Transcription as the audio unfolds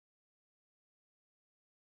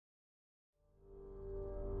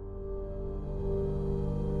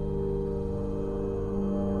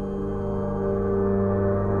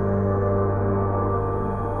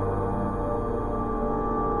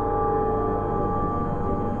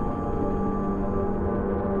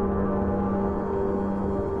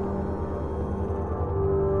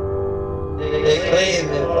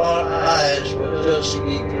just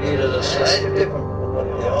need a slightly different from what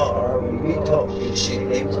they are. We talk, you see,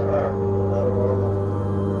 things are not normal.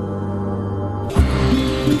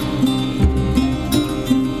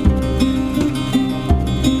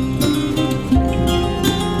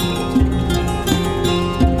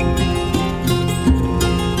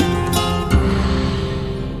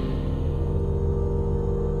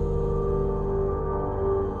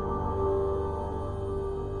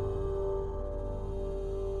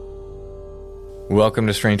 Welcome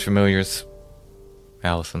to Strange Familiars,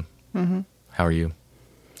 Allison. Mm-hmm. How are you?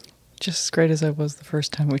 Just as great as I was the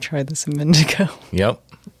first time we tried this a minute ago. Yep.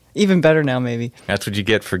 Even better now, maybe. That's what you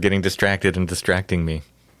get for getting distracted and distracting me.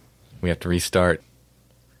 We have to restart.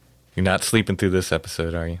 You're not sleeping through this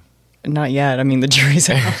episode, are you? Not yet. I mean, the jury's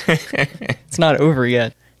out. It's not over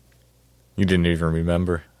yet. You didn't even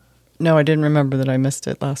remember. No, I didn't remember that I missed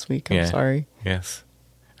it last week. I'm Yeah. sorry. Yes.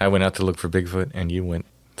 I went out to look for Bigfoot, and you went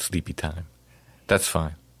sleepy time. That's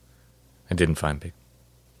fine. I didn't find Big.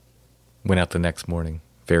 Went out the next morning,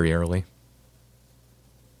 very early.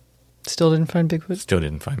 Still didn't find Bigfoot? Still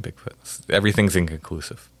didn't find Bigfoot. Everything's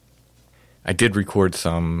inconclusive. I did record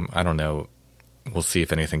some, I don't know, we'll see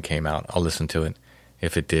if anything came out. I'll listen to it.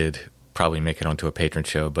 If it did, probably make it onto a patron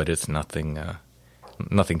show, but it's nothing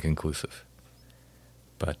conclusive.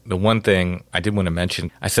 But the one thing I did want to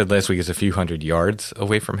mention, I said last week is a few hundred yards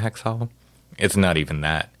away from Hex Hollow. It's not even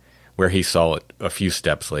that. Where he saw it a few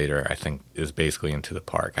steps later, I think, is basically into the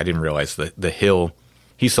park. I didn't realize the hill,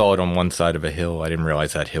 he saw it on one side of a hill. I didn't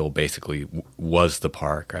realize that hill basically was the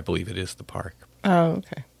park. I believe it is the park. Oh,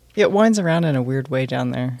 okay. Yeah, it winds around in a weird way down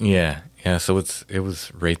there. Yeah, so it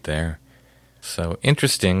was right there. So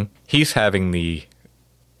interesting. He's having he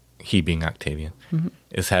being Octavian,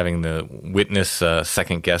 is having the witness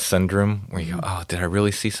second guess syndrome, where you go, oh, did I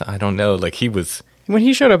really see something? I don't know. Like When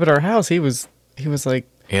he showed up at our house, he was like...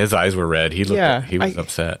 His eyes were red. He was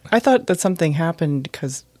upset. I thought that something happened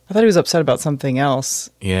because I thought he was upset about something else.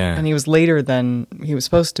 Yeah. And he was later than he was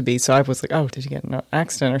supposed to be. So I was like, oh, did he get in an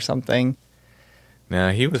accident or something?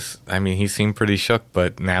 No, he seemed pretty shook,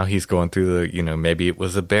 but now he's going through maybe it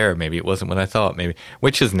was a bear. Maybe it wasn't what I thought.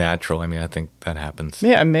 Which is natural. I mean, I think that happens.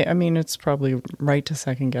 Yeah, I mean, it's probably right to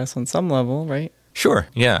second guess on some level, right? Sure.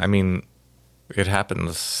 Yeah, I mean... It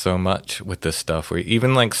happens so much with this stuff. Where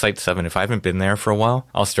even like Site 7, if I haven't been there for a while,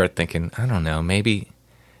 I'll start thinking, I don't know, maybe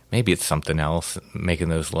it's something else making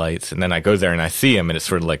those lights. And then I go there and I see them, and it's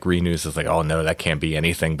sort of like renews. It's like, oh no, that can't be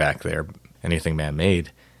anything back there, anything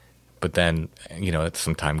man-made. But then,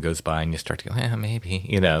 some time goes by and you start to go, maybe,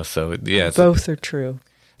 So yeah, both are true.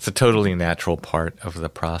 It's a totally natural part of the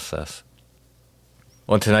process.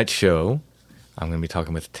 On tonight's show, I'm going to be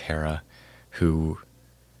talking with Tara, who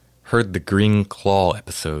heard the green claw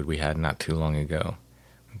episode we had not too long ago.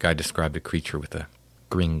 A guy described a creature with a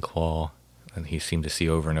green claw that he seemed to see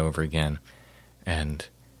over and over again. And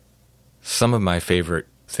some of my favorite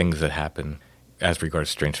things that happen as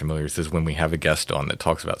regards Strange Familiars is when we have a guest on that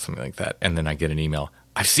talks about something like that, and then I get an email,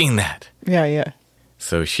 I've seen that. Yeah.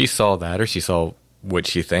 So she saw that, or she saw what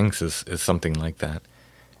she thinks is something like that.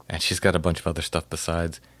 And she's got a bunch of other stuff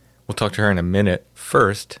besides. We'll talk to her in a minute.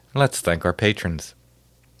 First, let's thank our patrons.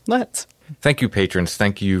 Let's. Thank you, patrons.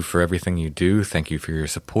 Thank you for everything you do. Thank you for your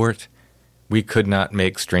support. We could not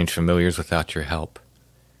make Strange Familiars without your help.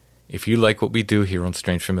 If you like what we do here on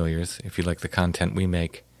Strange Familiars, if you like the content we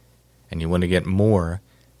make, and you want to get more,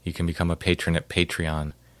 you can become a patron at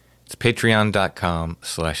Patreon. It's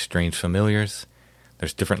patreon.com/strangefamiliars.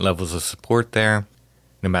 There's different levels of support there.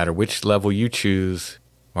 No matter which level you choose,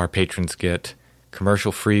 our patrons get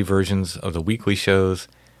commercial-free versions of the weekly shows,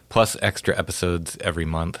 plus extra episodes every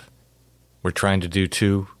month. We're trying to do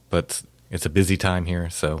 2, but it's a busy time here,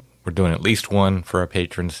 so we're doing at least 1 for our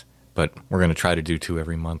patrons, but we're going to try to do 2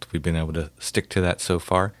 every month. We've been able to stick to that so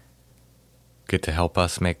far. Get to help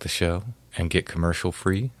us make the show and get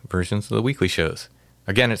commercial-free versions of the weekly shows.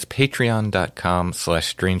 Again, it's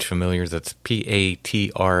patreon.com/strangefamiliars. That's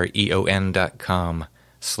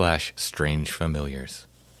patreon.com/strangefamiliars.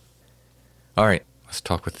 All right. Let's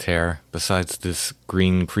talk with Tara. Besides this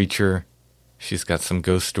green creature, she's got some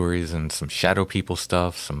ghost stories and some shadow people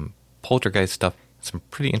stuff, some poltergeist stuff, some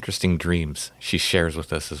pretty interesting dreams she shares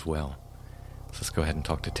with us as well. So let's go ahead and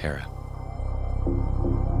talk to Tara.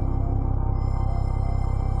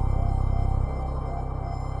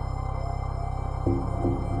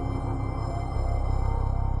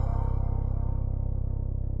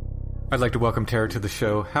 I'd like to welcome Tara to the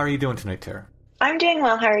show. How are you doing tonight, Tara? I'm doing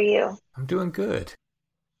well. How are you? I'm doing good.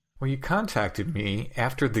 Well, you contacted me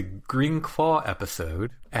after the Green Claw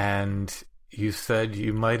episode, and you said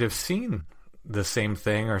you might have seen the same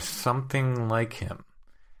thing or something like him.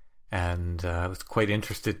 and I was quite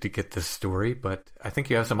interested to get this story, but I think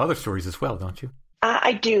you have some other stories as well, don't you?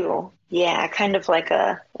 I do. Yeah, kind of like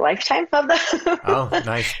a lifetime of them. Oh,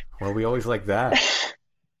 nice. Well, we always like that.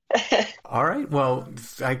 All right. Well,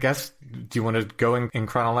 I guess, do you want to go in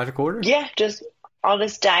chronological order? Yeah, I'll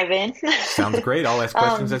just dive in. Sounds great. I'll ask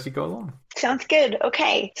questions as you go along. Sounds good.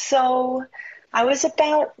 Okay. So I was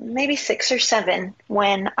about maybe 6 or 7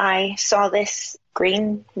 when I saw this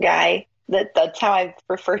green guy. That's how I've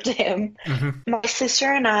referred to him. Mm-hmm. My sister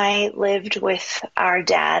and I lived with our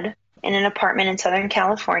dad in an apartment in Southern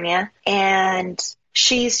California, and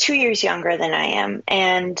she's 2 years younger than I am.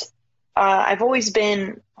 And I've always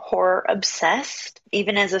been horror obsessed,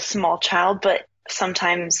 even as a small child, but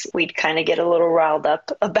sometimes we'd kind of get a little riled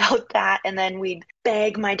up about that, and then we'd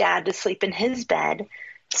beg my dad to sleep in his bed.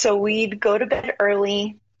 So we'd go to bed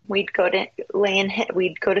early, we'd go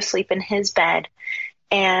to sleep in his bed,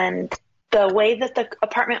 and the way that the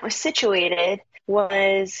apartment was situated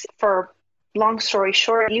was, for long story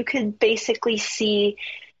short, you could basically see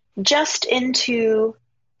just into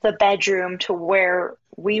the bedroom to where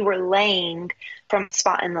we were laying from a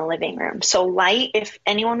spot in the living room. So light, if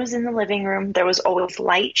anyone was in the living room, there was always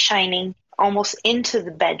light shining almost into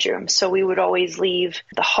the bedroom. So we would always leave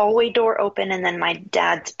the hallway door open and then my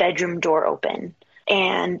dad's bedroom door open.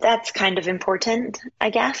 And that's kind of important, I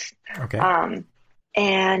guess. Okay.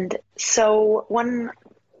 And so one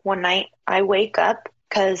night I wake up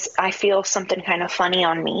because I feel something kind of funny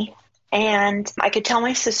on me. And I could tell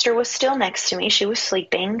my sister was still next to me. She was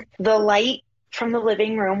sleeping. The light from the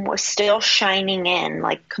living room was still shining in,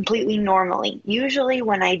 like completely normally. Usually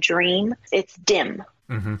when I dream, it's dim.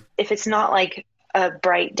 Mm-hmm. If it's not like a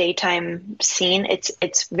bright daytime scene,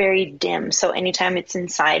 it's very dim. So anytime it's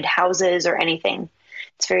inside houses or anything,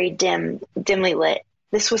 it's very dimly lit.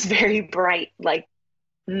 This was very bright, like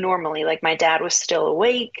normally, like my dad was still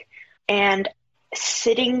awake. And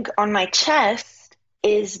sitting on my chest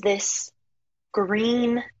is this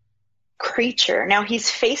green creature. Now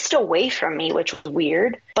he's faced away from me, which was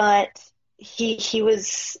weird, but he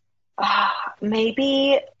was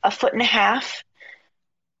maybe 1.5 feet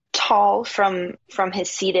tall from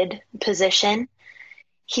his seated position.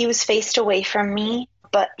 He was faced away from me,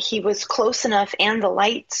 but he was close enough, and the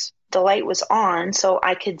light was on, so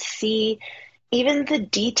I could see even the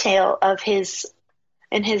detail of his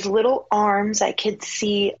little arms. I could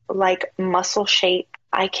see like muscle shape.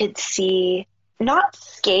 I could see not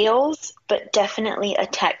scales, but definitely a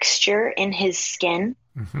texture in his skin.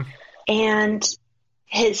 Mm-hmm. And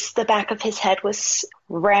the back of his head was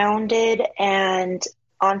rounded, and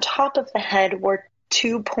on top of the head were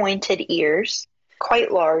 2 pointed ears,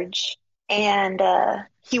 quite large. And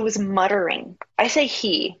he was muttering. I say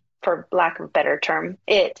he, for lack of a better term.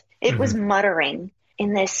 It mm-hmm. was muttering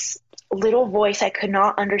in this little voice. I could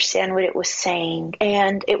not understand what it was saying.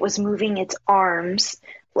 And it was moving its arms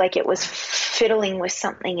like it was fiddling with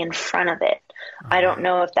something in front of it. I don't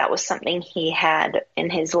know if that was something he had in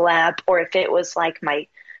his lap or if it was like my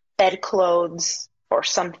bedclothes or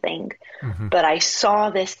something. Mm-hmm. But I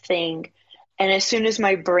saw this thing, and as soon as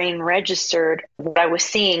my brain registered what I was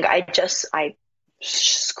seeing, I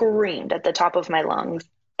screamed at the top of my lungs.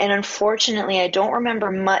 And unfortunately, I don't remember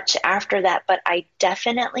much after that, but I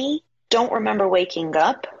definitely don't remember waking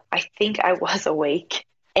up. I think I was awake.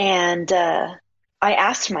 And I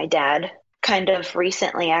asked my dad kind of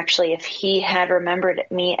recently, actually, if he had remembered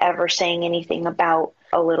me ever saying anything about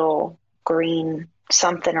a little green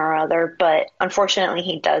something or other, but unfortunately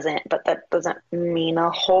he doesn't. But that doesn't mean a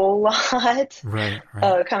whole lot right.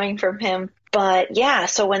 Coming from him. But yeah,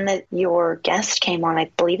 so when your guest came on,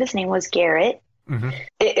 I believe his name was Garrett, mm-hmm.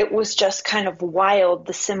 it was just kind of wild,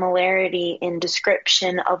 the similarity in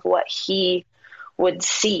description of what he would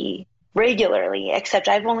see regularly, except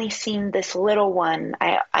I've only seen this little one.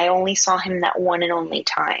 I only saw him that one and only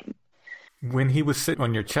time. When he was sitting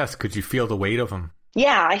on your chest, could you feel the weight of him?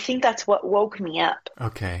 Yeah, I think that's what woke me up.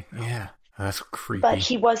 Okay, yeah. That's creepy. But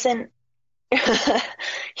he wasn't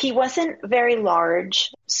very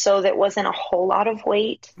large, so there wasn't a whole lot of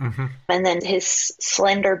weight. Mm-hmm. And then his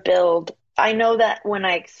slender build, I know that when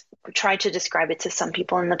I tried to describe it to some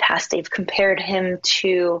people in the past, they've compared him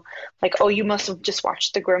to like, oh, you must have just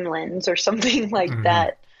watched the Gremlins or something like mm-hmm.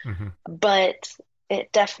 that. Mm-hmm. But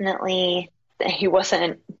it definitely, he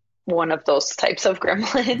wasn't one of those types of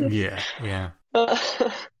gremlins. Yeah.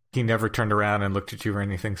 He never turned around and looked at you or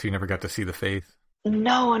anything, so you never got to see the face?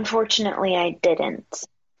 No, unfortunately, I didn't.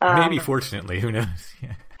 Maybe fortunately, who knows?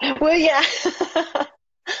 Yeah. Well, yeah.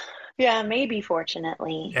 Yeah, maybe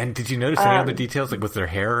fortunately. And did you notice any other details? Like, was there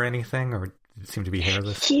hair or anything? Or Did it seem to be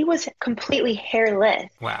hairless? He was completely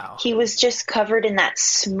hairless. Wow. He was just covered in that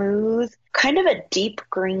smooth, kind of a deep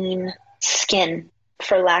green skin,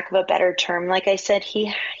 for lack of a better term. Like I said,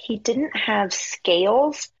 he didn't have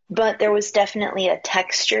scales, but there was definitely a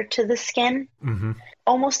texture to the skin. Mm-hmm.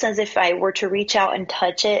 Almost as if I were to reach out and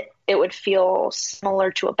touch it, it would feel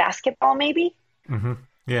similar to a basketball, maybe. Mm-hmm.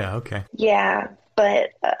 Yeah, okay. Yeah,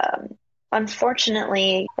 but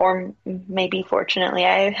unfortunately, or maybe fortunately,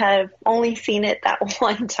 I have only seen it that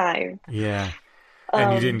one time. Yeah.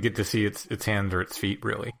 And you didn't get to see its hands or its feet,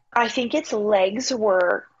 really? I think its legs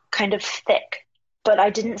were kind of thick, but I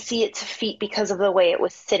didn't see its feet because of the way it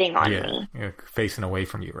was sitting on me. Yeah, facing away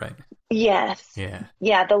from you, right? Yes. Yeah.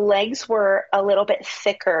 Yeah, the legs were a little bit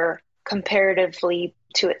thicker comparatively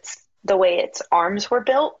to the way its arms were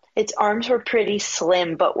built. Its arms were pretty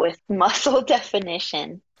slim, but with muscle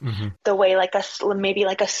definition. Mm-hmm. The way maybe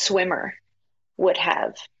like a swimmer would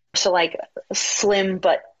have. So like slim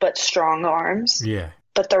but strong arms. Yeah.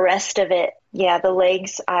 But the rest of it, yeah, the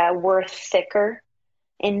legs were thicker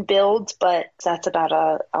in build, but that's about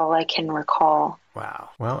all I can recall. Wow.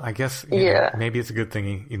 Well, I guess you know, maybe it's a good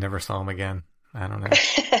thing you never saw him again. I don't know.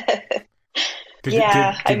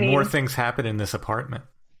 Did more things happen in this apartment?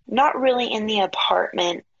 Not really in the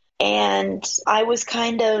apartment. And I was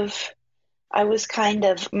kind of,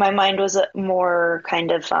 my mind was more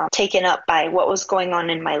kind of taken up by what was going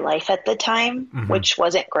on in my life at the time, which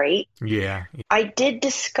wasn't great. Yeah. I did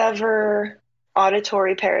discover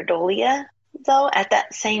auditory pareidolia, though,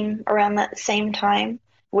 around that same time,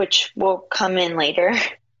 which will come in later.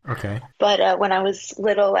 Okay. But when I was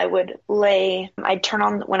little, I'd turn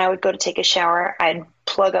on, when I would go to take a shower, I'd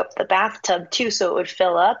plug up the bathtub too so it would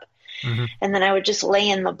fill up. Mm-hmm. And then I would just lay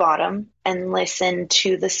in the bottom and listen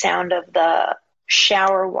to the sound of the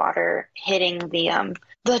shower water hitting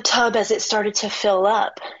the tub as it started to fill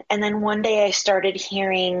up. And then one day I started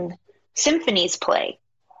hearing symphonies play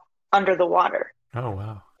under the water. Oh,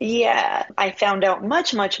 wow. Yeah, I found out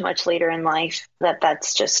much, much, much later in life that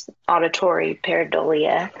that's just auditory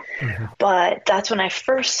pareidolia. Mm-hmm. But that's when I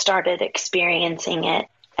first started experiencing it.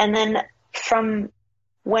 And then from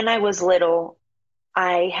when I was little,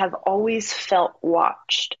 I have always felt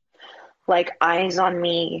watched, like eyes on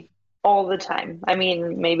me all the time. I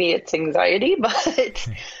mean, maybe it's anxiety, but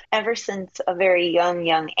ever since a very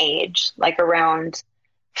young age, like around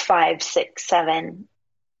 5, 6, 7,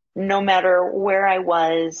 no matter where I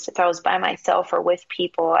was, if I was by myself or with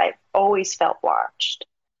people, I've always felt watched.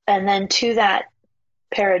 And then to that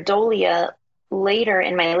pareidolia, later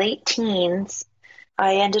in my late teens,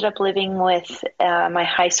 I ended up living with my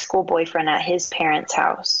high school boyfriend at his parents'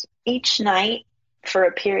 house. Each night, for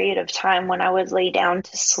a period of time when I would lay down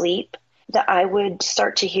to sleep, that I would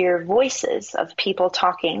start to hear voices of people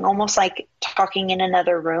talking, almost like talking in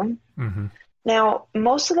another room. Mm-hmm. Now,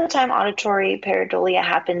 most of the time, auditory pareidolia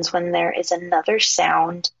happens when there is another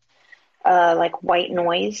sound, like white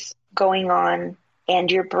noise going on,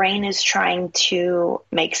 and your brain is trying to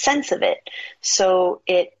make sense of it. So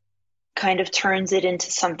it kind of turns it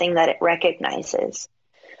into something that it recognizes.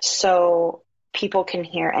 So people can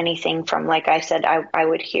hear anything from, like I said, I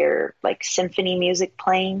would hear like symphony music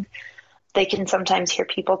playing. They can sometimes hear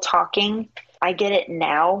people talking. I get it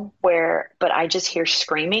now but I just hear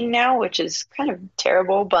screaming now, which is kind of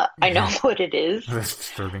terrible, but I know what it is. That's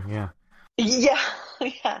disturbing, yeah.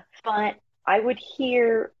 Yeah. But I would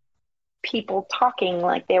hear people talking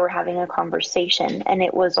like they were having a conversation, and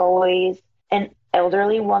it was always an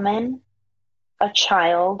elderly woman, a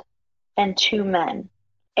child, and 2 men.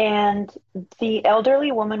 And the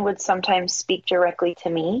elderly woman would sometimes speak directly to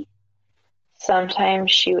me.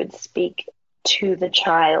 Sometimes she would speak to the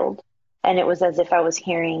child, and it was as if I was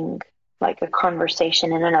hearing like a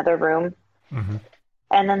conversation in another room. Mm-hmm.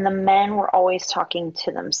 And then the men were always talking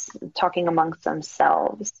amongst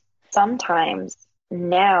themselves. Sometimes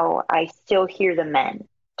now I still hear the men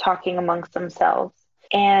talking amongst themselves.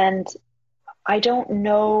 And I don't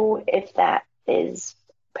know if that is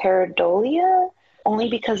pareidolia, only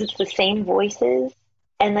because it's the same voices.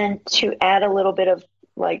 And then to add a little bit of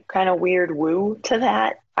like kind of weird woo to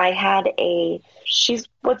that, she's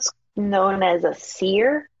what's known as a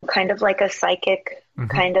seer, kind of like a psychic,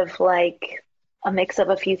 kind of like a mix of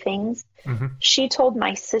a few things. Mm-hmm. She told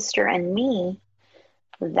my sister and me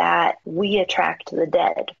that we attract the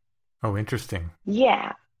dead. Oh, interesting.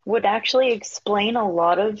 Yeah. Would actually explain a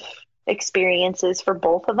lot of experiences for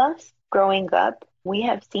both of us. Growing up, we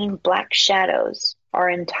have seen black shadows our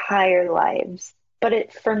entire lives.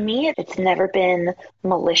 But for me, it's never been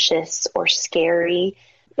malicious or scary.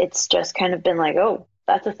 It's just kind of been like, oh,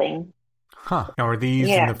 that's a thing. Huh. Now, are these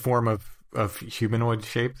in the form of humanoid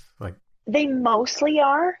shapes? Like They mostly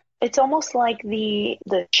are. It's almost like the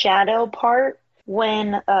shadow part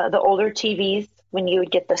when the older TVs, when you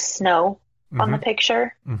would get the snow on the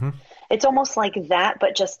picture. Mm-hmm. It's almost like that,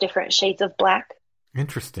 but just different shades of black.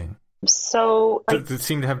 Interesting. So, like, does it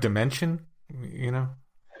seem to have dimension? You know?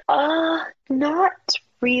 Not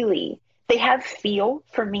really. They have feel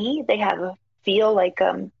for me. They have a feel like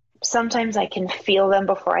sometimes I can feel them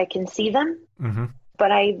before I can see them. Mm-hmm.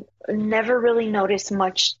 But I never really noticed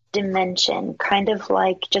much dimension, kind of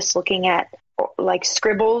like just looking at like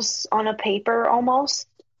scribbles on a paper almost.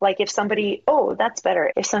 Like if somebody, oh, that's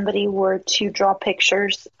better. If somebody were to draw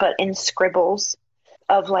pictures, but in scribbles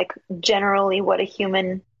of like generally what a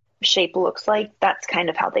human shape looks like, that's kind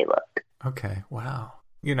of how they look. Okay, wow.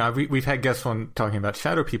 You know, we've had guests on talking about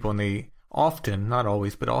shadow people, and they often, not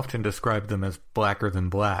always, but often describe them as blacker than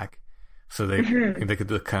black. So they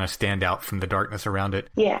could kind of stand out from the darkness around it.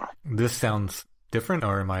 Yeah. This sounds different,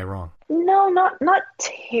 or am I wrong? No, not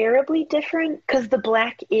terribly different, because the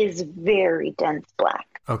black is very dense black.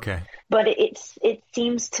 Okay. But it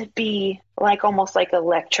seems to be like almost like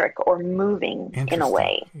electric or moving in a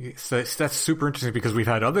way. So that's super interesting, because we've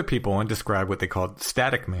had other people on describe what they called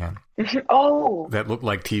static man. Oh. That looked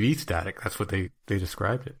like TV static. That's what they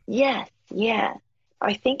described it. Yes, yeah.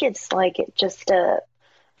 I think it's like just a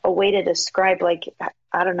way to describe, like,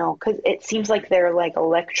 I don't know, because it seems like they're like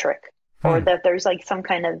electric, or that there's like some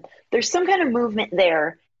kind of movement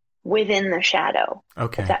there within the shadow.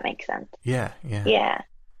 Okay. If that makes sense. Yeah. Yeah.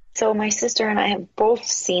 So my sister and I have both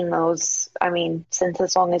seen those, I mean, since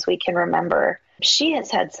as long as we can remember. She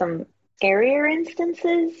has had some scarier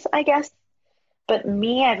instances, I guess. But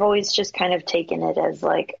me, I've always just kind of taken it as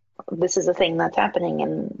like, this is a thing that's happening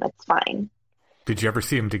and that's fine. Did you ever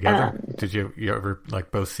see them together? Did you ever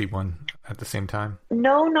like both see one at the same time?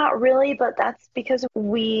 No, not really, but that's because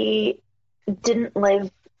we didn't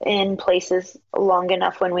live in places long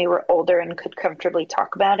enough when we were older and could comfortably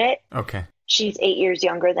talk about it. Okay. She's 8 years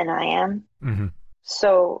younger than I am. Mm-hmm.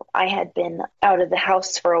 So I had been out of the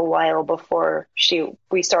house for a while before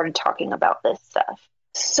we started talking about this stuff.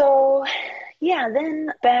 So yeah,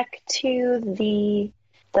 then back to the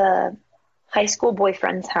high school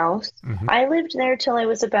boyfriend's house. Mm-hmm. I lived there till I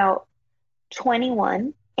was about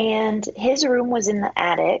 21, and his room was in the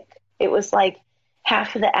attic. It was like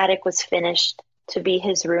half of the attic was finished to be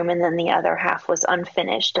his room, and then the other half was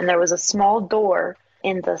unfinished. And there was a small door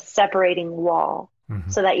in the separating wall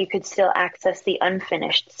so that you could still access the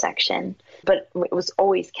unfinished section, but it was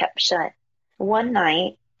always kept shut. One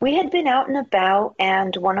night, we had been out and about,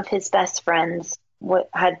 and one of his best friends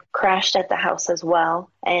had crashed at the house as well,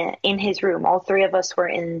 and in his room. All three of us were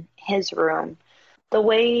in his room. The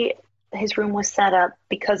way his room was set up,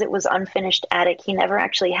 because it was unfinished attic, he never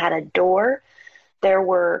actually had a door. There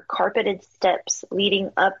were carpeted steps leading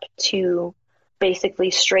up to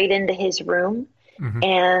basically straight into his room. Mm-hmm.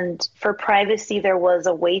 And for privacy, there was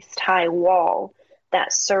a waist-high wall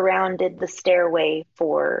that surrounded the stairway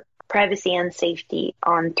for privacy and safety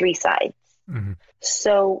on three sides. Mm-hmm.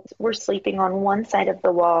 So we're sleeping on one side of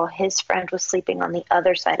the wall. His friend was sleeping on the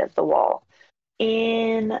other side of the wall.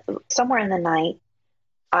 Somewhere in the night,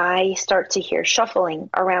 I start to hear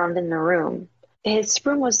shuffling around in the room. His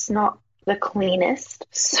room was not the cleanest,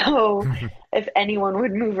 so if anyone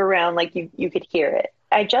would move around, like you could hear it.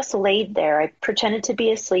 I just laid there. I pretended to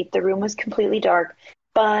be asleep. The room was completely dark,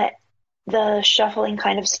 but the shuffling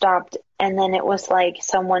kind of stopped, and then it was like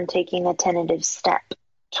someone taking a tentative step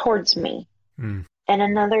towards me. And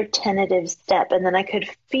another tentative step, and then I could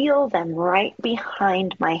feel them right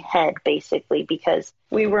behind my head, basically, because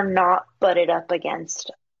we were not butted up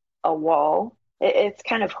against a wall. It's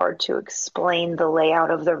kind of hard to explain the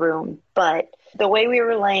layout of the room, but the way we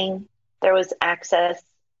were laying, there was access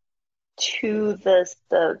to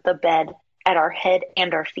the bed at our head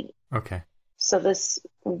and our feet. Okay. So this,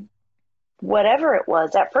 whatever it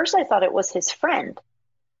was, at first I thought it was his friend.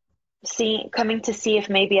 Coming to see if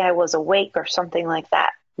maybe I was awake or something like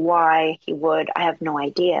that. Why he would, I have no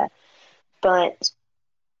idea. But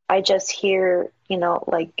I just hear,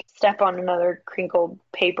 like step on another crinkled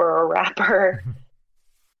paper or wrapper.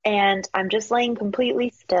 And I'm just laying completely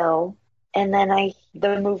still. And then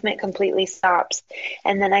the movement completely stops.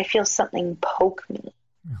 And then I feel something poke me.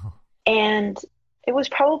 Oh. And it was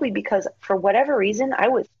probably because for whatever reason, I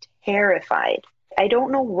was terrified. I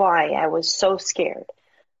don't know why I was so scared.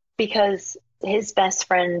 Because his best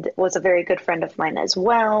friend was a very good friend of mine as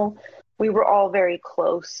well. We were all very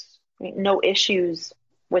close, no issues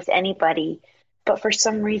with anybody. But for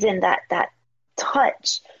some reason, that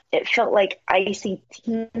touch, it felt like icy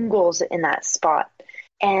tingles in that spot.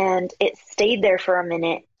 And it stayed there for a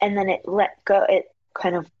minute, and then it let go. It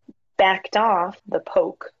kind of backed off the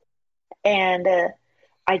poke, and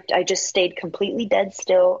I just stayed completely dead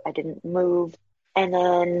still. I didn't move, and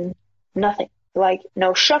then nothing. Like,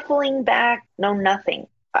 no shuffling back, no nothing.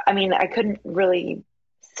 I mean, I couldn't really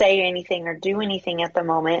say anything or do anything at the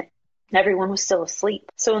moment. Everyone was still asleep.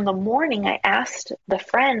 So in the morning, I asked the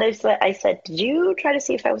friend, I said, did you try to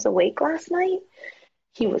see if I was awake last night?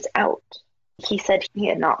 He was out. He said he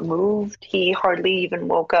had not moved. He hardly even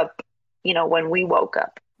woke up, when we woke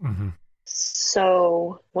up. Mm-hmm.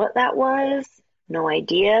 So what that was, no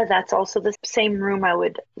idea. That's also the same room I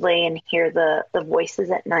would lay and hear the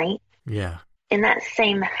voices at night. Yeah. In that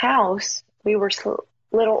same house, we were a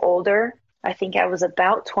little older. I think I was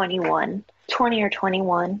about 20 or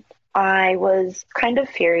 21. I was kind of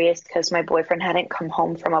furious because my boyfriend hadn't come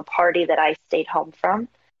home from a party that I stayed home from.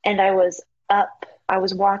 And I was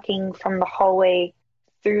walking from the hallway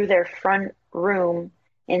through their front room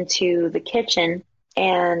into the kitchen.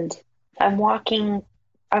 And I'm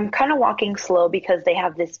kind of walking slow because they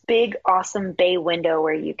have this big, awesome bay window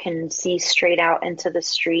where you can see straight out into the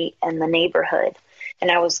street and the neighborhood. And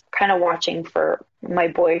I was kind of watching for my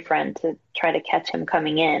boyfriend to try to catch him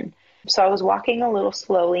coming in. So I was walking a little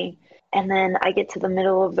slowly, and then I get to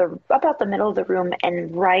about the middle of the room,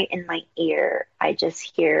 and right in my ear, I just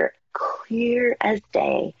hear clear as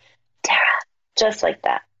day, Tara, just like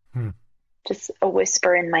that. Just a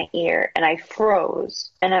whisper in my ear, and I froze.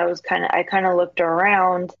 And I kind of looked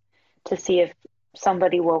around to see if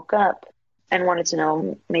somebody woke up and wanted to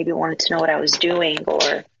know what I was doing,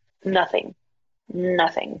 or nothing. No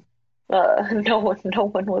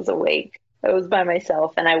one was awake. I was by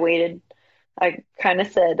myself, and I waited. I kind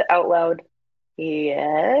of said out loud,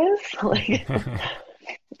 yes.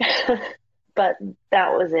 But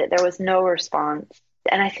that was it. There was no response.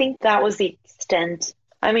 And I think that was the extent.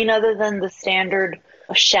 I mean, other than the standard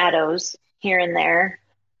shadows here and there,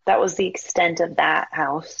 that was the extent of that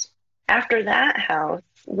house. After that house,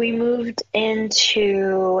 we moved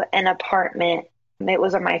into an apartment. It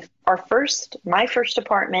was my first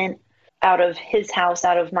apartment out of his house,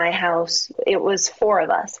 out of my house. It was 4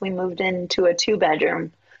 of us. We moved into a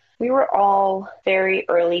 2-bedroom. We were all very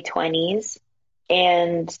early 20s,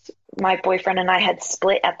 and my boyfriend and I had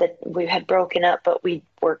split we had broken up, but we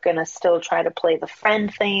were going to still try to play the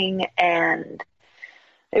friend thing. And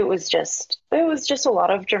it was just a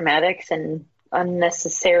lot of dramatics and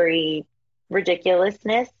unnecessary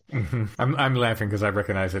ridiculousness. Mm-hmm. I'm laughing because I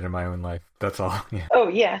recognize it in my own life. That's all. Yeah. Oh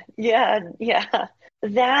yeah.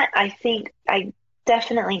 That, I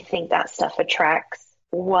definitely think that stuff attracts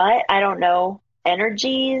I don't know,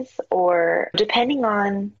 energies, or depending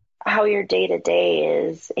on how your day-to-day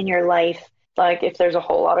is in your life. Like, if there's a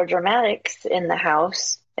whole lot of dramatics in the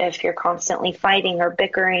house, if you're constantly fighting or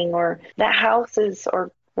bickering, or that house is,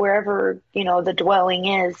 or wherever, the dwelling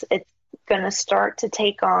is, it's going to start to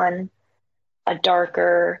take on a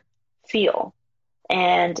darker feel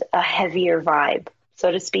and a heavier vibe,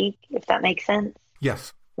 so to speak, if that makes sense.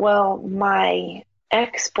 Yes. Well, my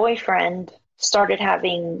ex-boyfriend started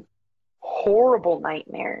having horrible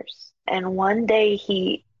nightmares. And one day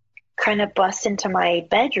he kind of bust into my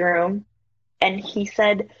bedroom and he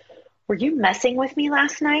said, "Were you messing with me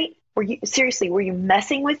last night? Were you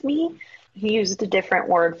messing with me?" He used a different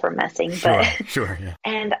word for messing. Sure, yeah.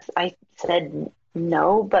 And I said,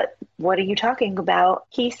 "No, but what are you talking about?"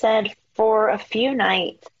 He said, for a few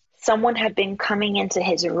nights, someone had been coming into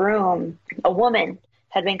his room. A woman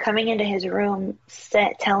had been coming into his room,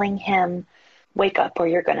 telling him, "Wake up or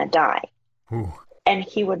you're going to die." Ooh. And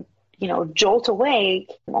he would, jolt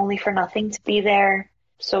awake, only for nothing to be there.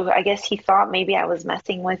 So I guess he thought maybe I was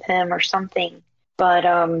messing with him or something. But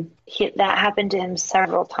that happened to him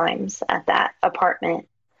several times at that apartment.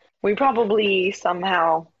 We probably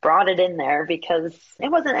somehow brought it in there because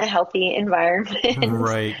it wasn't a healthy environment.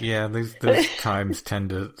 Right, yeah. Those times tend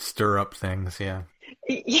to stir up things, yeah.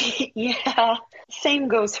 Yeah. Same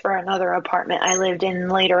goes for another apartment I lived in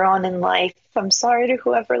later on in life. I'm sorry to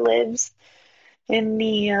whoever lives in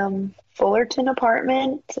the Fullerton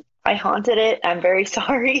apartment. I haunted it. I'm very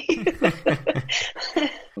sorry.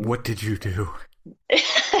 What did you do?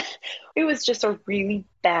 It was just a really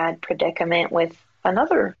bad predicament with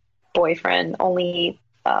another boyfriend, only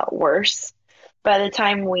worse. By the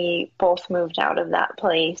time we both moved out of that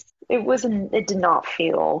place, it did not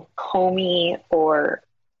feel homey or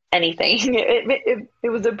anything. It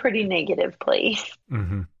was a pretty negative place.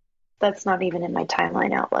 Mm-hmm. That's not even in my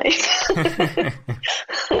timeline out life.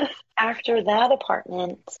 After that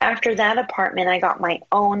apartment, I got my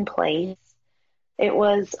own place. It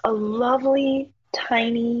was a lovely,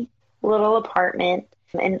 tiny little apartment,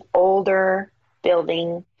 an older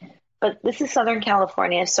building. but this is Southern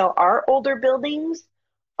California, so our older buildings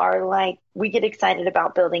are like, we get excited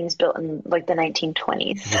about buildings built in like the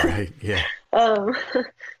 1920s. Right. Yeah. Um,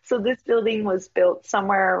 so this building was built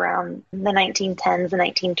somewhere around the 1910s and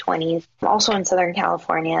 1920s, also in Southern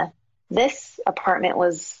California. This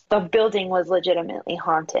the building was legitimately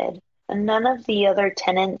haunted. And none of the other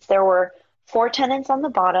tenants, there were 4 tenants on the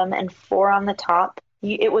bottom and 4 on the top.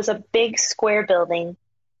 It was a big square building,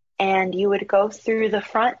 and you would go through the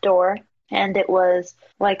front door, and it was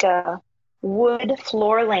like a wood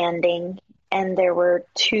floor landing, and there were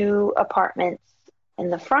 2 apartments in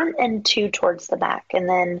the front and 2 towards the back. And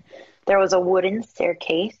then there was a wooden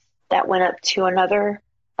staircase that went up to another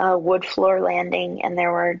wood floor landing, and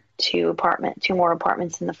there were 2 more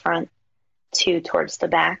apartments in the front, 2 towards the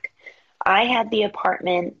back. I had the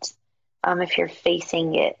apartment, if you're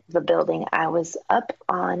facing it, the building, I was up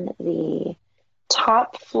on the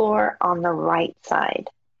top floor on the right side.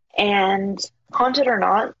 And haunted or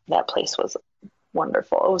not, that place was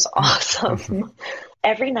wonderful. It was awesome.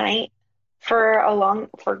 Every night for a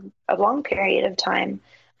long period of time,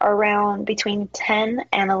 around between 10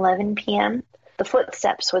 and 11 p.m., the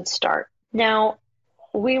footsteps would start. Now,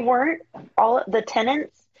 we weren't all the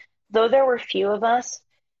tenants, though there were few of us,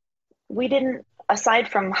 we didn't, aside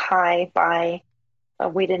from hi, bye,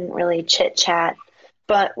 we didn't really chit chat,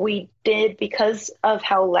 but we did, because of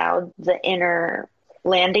how loud the inner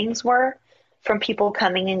landings were from people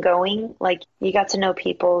coming and going, like you got to know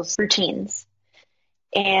people's routines.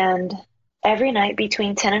 And every night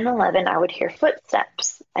between 10 and 11, I would hear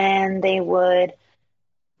footsteps, and they would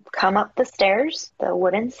come up the stairs, the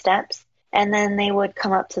wooden steps, and then they would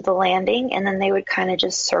come up to the landing, and then they would kind of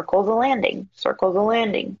just circle the landing,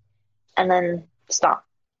 and then stop.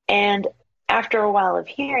 And after a while of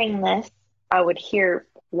hearing this, I would hear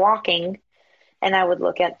walking, and I would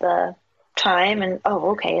look at the time and,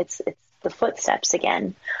 oh, okay, it's the footsteps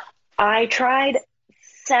again. I tried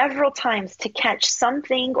several times to catch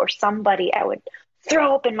something or somebody. I would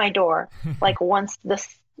throw open my door, like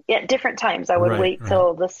at different times. I would wait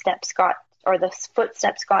till the footsteps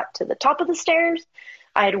got to the top of the stairs.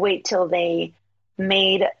 I'd wait till they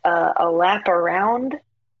made a lap around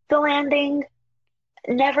the landing.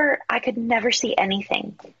 I could never see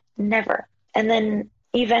anything. Never. And then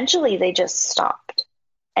eventually they just stopped.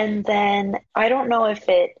 And then I don't know if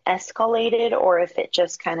it escalated or if it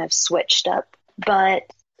just kind of switched up, but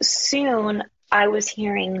soon I was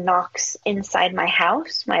hearing knocks inside my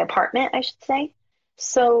house, my apartment, I should say.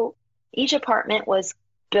 So each apartment was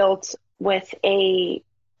built with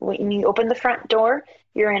when you open the front door,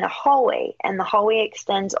 you're in a hallway, and the hallway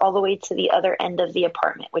extends all the way to the other end of the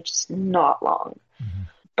apartment, which is not long. Mm-hmm.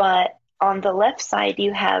 But on the left side,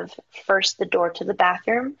 you have first the door to the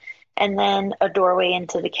bathroom, and then a doorway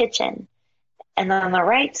into the kitchen. And then on the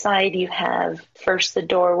right side, you have first the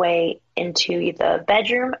doorway into the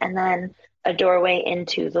bedroom, and then a doorway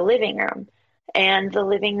into the living room. And the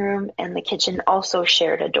living room and the kitchen also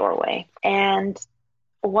shared a doorway. And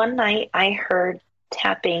one night I heard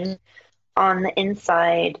tapping on the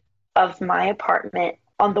inside of my apartment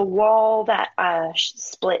on the wall that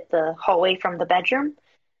split the hallway from the bedroom.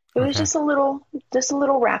 It was just a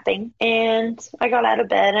little rapping. And I got out of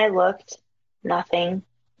bed and I looked. Nothing.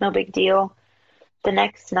 No big deal. The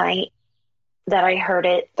next night that I heard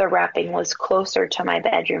it, the rapping was closer to my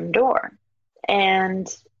bedroom door. And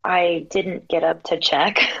I didn't get up to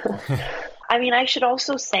check. I mean, I should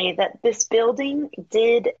also say that this building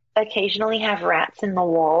did occasionally have rats in the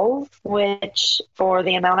walls, which for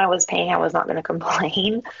the amount I was paying, I was not going to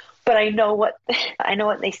complain. But I know what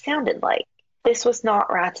they sounded like. This was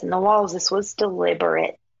not rats in the walls. This was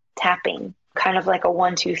deliberate tapping, kind of like a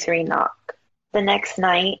 1, 2, 3 knock. The next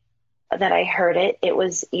night that I heard it, it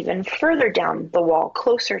was even further down the wall,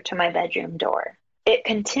 closer to my bedroom door. It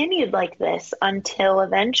continued like this until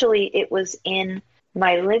eventually it was in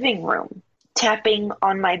my living room, tapping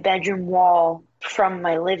on my bedroom wall from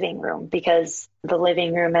my living room, because the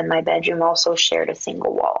living room and my bedroom also shared a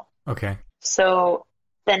single wall. Okay. So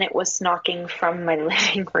then it was knocking from my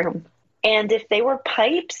living room. And if they were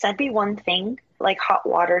pipes, that'd be one thing, like hot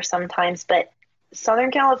water sometimes. But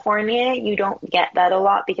Southern California, you don't get that a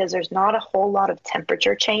lot because there's not a whole lot of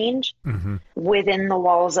temperature change within the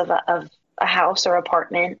walls of a house or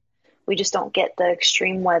apartment. We just don't get the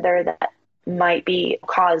extreme weather that might be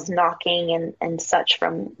cause knocking and such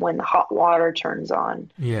from when the hot water turns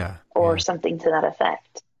on. Yeah. Or something to that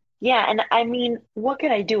effect. Yeah. And I mean, what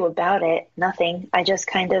could I do about it? Nothing. I just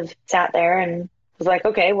kind of sat there and was like,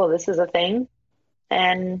 okay, well, this is a thing.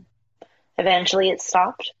 And eventually it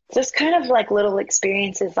stopped. Just kind of like little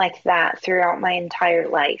experiences like that throughout my entire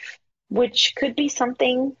life which could be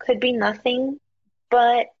something, could be nothing,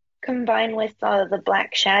 but combined with the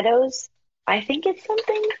black shadows, I think it's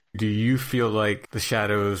something. Do you feel like the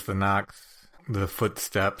shadows, the knocks, the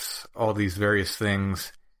footsteps, all these various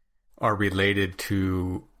things are related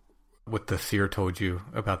to what the seer told you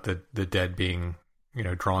about the dead being,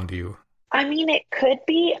 drawn to you? I mean, it could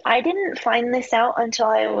be. I didn't find this out until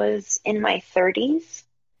I was in my 30s.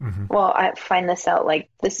 Mm-hmm. Well, I find this out like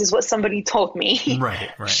this is what somebody told me. Right.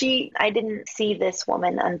 I didn't see this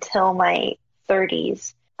woman until my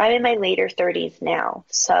 30s. I'm in my later 30s now.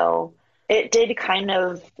 So it did kind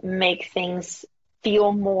of make things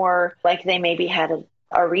feel more like they maybe had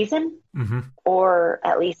a reason, mm-hmm. or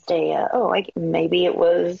at least maybe it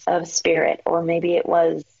was a spirit, or maybe it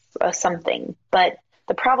was something. But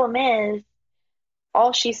the problem is,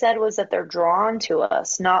 all she said was that they're drawn to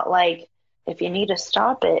us, not like, if you need to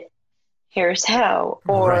stop it, here's how.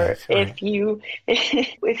 Or right. if you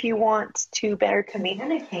want to better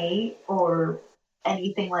communicate or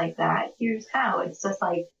anything like that, here's how. It's just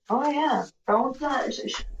like, oh yeah, don't,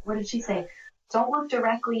 what did she say? Don't look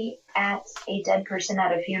directly at a dead person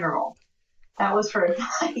at a funeral. That was her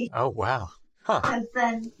advice. Oh, wow. Huh. Because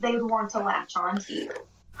then they would want to latch on to you.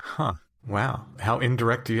 Huh. Wow. How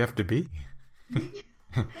indirect do you have to be?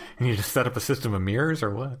 You need to set up a system of mirrors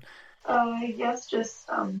or what? I guess just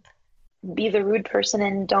be the rude person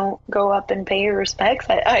and don't go up and pay your respects.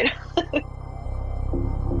 I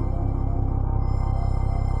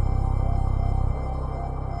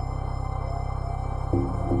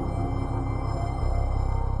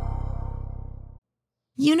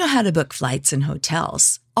You know how to book flights and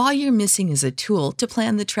hotels. All you're missing is a tool to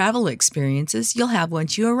plan the travel experiences you'll have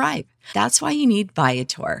once you arrive. That's why you need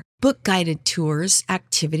Viator. Book guided tours,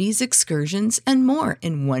 activities, excursions, and more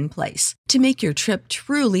in one place to make your trip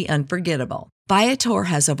truly unforgettable. Viator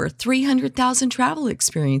has over 300,000 travel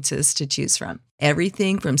experiences to choose from.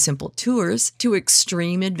 Everything from simple tours to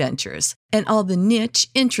extreme adventures and all the niche,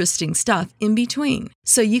 interesting stuff in between.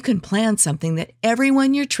 So you can plan something that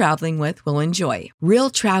everyone you're traveling with will enjoy. Real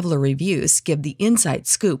traveler reviews give the inside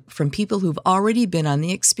scoop from people who've already been on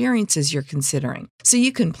the experiences you're considering. So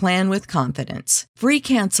you can plan with confidence. Free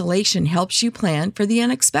cancellation helps you plan for the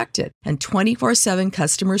unexpected. And 24/7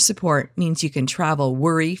 customer support means you can travel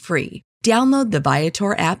worry-free. Download the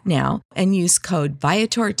Viator app now and use code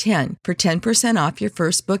Viator10 for 10% off your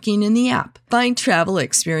first booking in the app. Find travel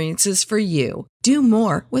experiences for you. Do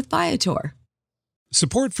more with Viator.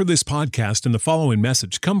 Support for this podcast and the following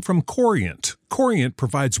message come from Corient. Corient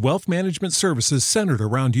provides wealth management services centered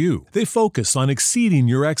around you. They focus on exceeding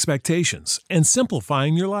your expectations and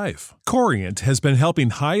simplifying your life. Corient has been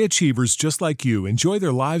helping high achievers just like you enjoy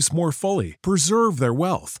their lives more fully, preserve their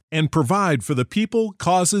wealth, and provide for the people,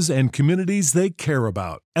 causes, and communities they care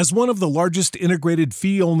about. As one of the largest integrated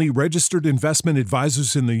fee-only registered investment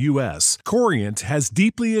advisors in the U.S., Corient has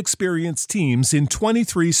deeply experienced teams in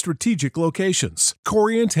 23 strategic locations.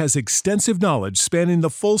 Corient has extensive knowledge spanning the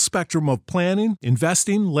full spectrum of planning,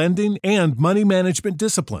 investing, lending, and money management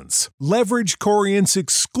disciplines. Leverage Corient's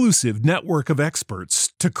exclusive network of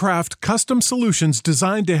experts to craft custom solutions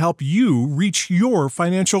designed to help you reach your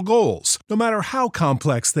financial goals, no matter how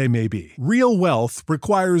complex they may be. Real wealth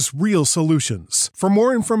requires real solutions. For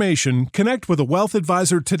more information, connect with a wealth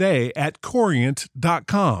advisor today at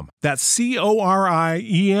Corient.com. That's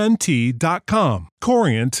Corient.com.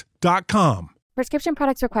 Corient.com. Prescription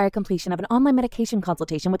products require completion of an online medication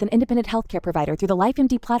consultation with an independent healthcare provider through the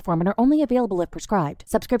LifeMD platform and are only available if prescribed.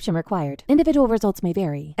 Subscription required. Individual results may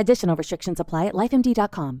vary. Additional restrictions apply at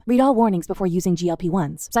LifeMD.com. Read all warnings before using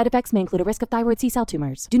GLP-1s. Side effects may include a risk of thyroid C-cell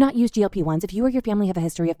tumors. Do not use GLP-1s if you or your family have a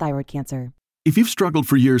history of thyroid cancer. If you've struggled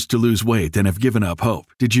for years to lose weight and have given up hope,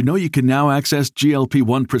 did you know you can now access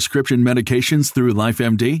GLP-1 prescription medications through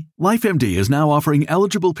LifeMD? LifeMD is now offering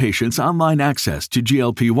eligible patients online access to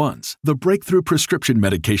GLP-1s, the breakthrough prescription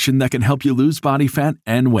medication that can help you lose body fat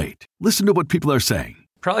and weight. Listen to what people are saying.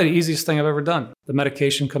 Probably the easiest thing I've ever done. The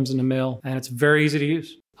medication comes in the mail, and it's very easy to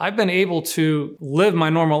use. I've been able to live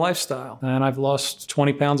my normal lifestyle, and I've lost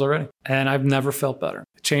 20 pounds already, and I've never felt better.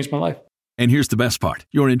 It changed my life. And here's the best part.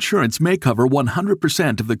 Your insurance may cover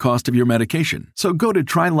 100% of the cost of your medication. So go to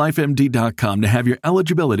TryLifeMD.com to have your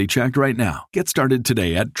eligibility checked right now. Get started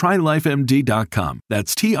today at TryLifeMD.com.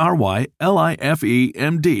 That's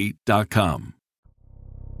TryLifeMD.com.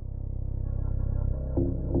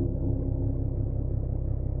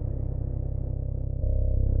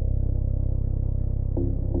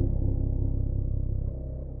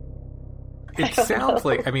 It sounds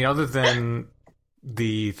like, other than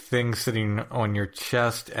the thing sitting on your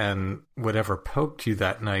chest and whatever poked you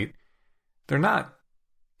that night, they're not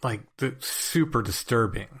like super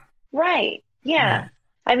disturbing. Right. Yeah.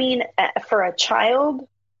 I mean, for a child,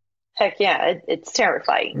 heck yeah, it's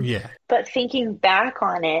terrifying. Yeah. But thinking back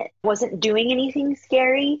on it, wasn't doing anything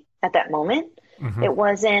scary at that moment. Mm-hmm. It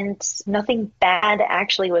wasn't, nothing bad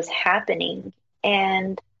actually was happening.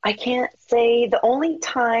 And I can't say the only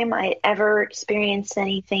time I ever experienced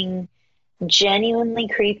anything genuinely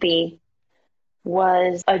creepy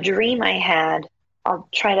was a dream I had. I'll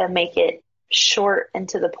try to make it short and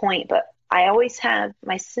to the point, but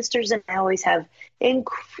my sisters and I always have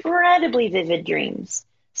incredibly vivid dreams.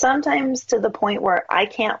 Sometimes to the point where I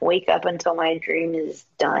can't wake up until my dream is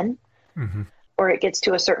done, mm-hmm. or it gets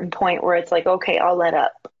to a certain point where it's like, okay, I'll let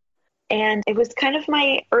up. And it was kind of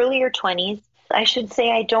my earlier 20s. I should say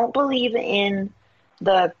I don't believe in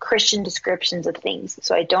the Christian descriptions of things.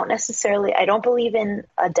 So I don't believe in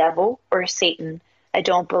a devil or Satan. I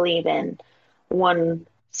don't believe in one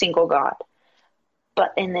single God.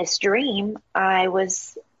 But in this dream, I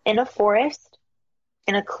was in a forest,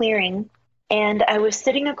 in a clearing, and I was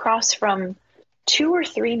sitting across from 2 or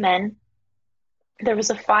 3 men. There was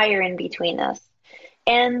a fire in between us.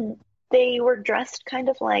 And they were dressed kind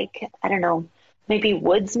of like, I don't know, maybe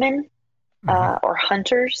woodsmen or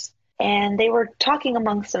hunters. And they were talking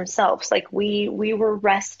amongst themselves. Like we were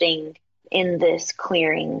resting in this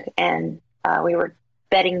clearing, and we were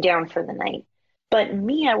bedding down for the night. But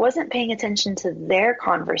me, I wasn't paying attention to their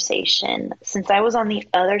conversation. Since I was on the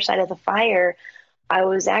other side of the fire, I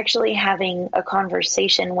was actually having a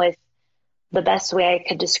conversation with, the best way I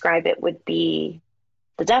could describe it would be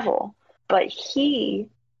the devil. But he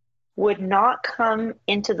would not come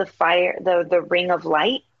into the fire, the ring of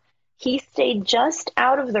light. He stayed just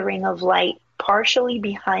out of the ring of light, partially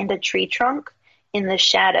behind a tree trunk in the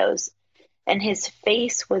shadows. And his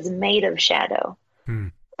face was made of shadow.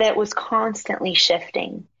 That was constantly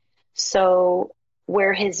shifting. So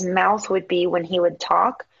where his mouth would be when he would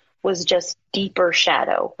talk was just deeper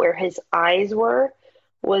shadow. Where his eyes were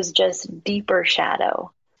was just deeper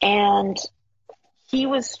shadow. And he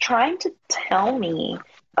was trying to tell me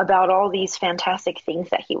about all these fantastic things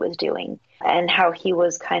that he was doing and how he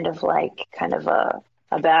was kind of a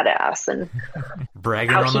badass and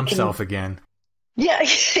bragging on himself again. Yeah,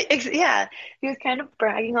 yeah. He was kind of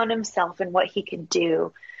bragging on himself and what he could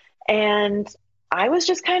do. And I was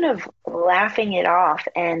just kind of laughing it off,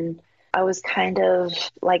 and I was kind of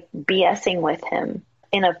like BSing with him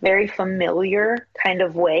in a very familiar kind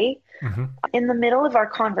of way. Mm-hmm. In the middle of our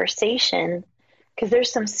conversation, because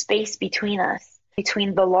there's some space between us,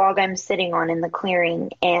 between the log I'm sitting on in the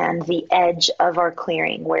clearing and the edge of our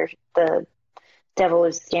clearing where the devil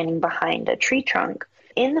is standing behind a tree trunk.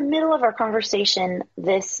 In the middle of our conversation,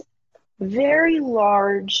 this very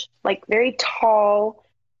large, like very tall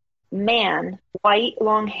man, white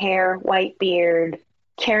long hair, white beard,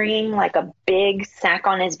 carrying like a big sack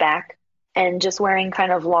on his back and just wearing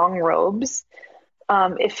kind of long robes.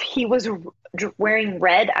 If he was wearing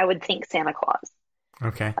red, I would think Santa Claus.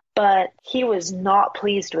 Okay. But he was not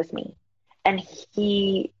pleased with me. And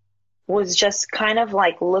he was just kind of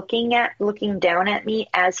like looking down at me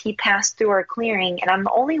as he passed through our clearing. And I'm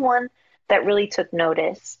the only one that really took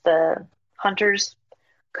notice. The hunters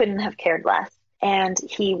couldn't have cared less. And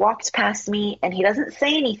he walks past me and he doesn't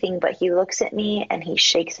say anything, but he looks at me and he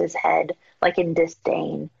shakes his head like in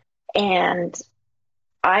disdain. And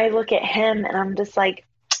I look at him and I'm just like,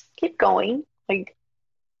 keep going. Like,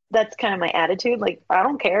 that's kind of my attitude. Like, I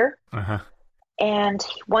don't care. Uh-huh. And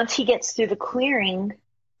once he gets through the clearing,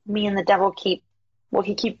 me and the devil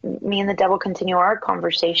continue our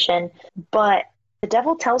conversation. But the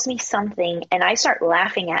devil tells me something and I start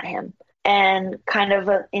laughing at him. And kind of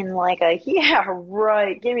in like a, yeah,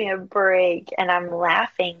 right, give me a break. And I'm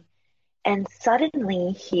laughing. And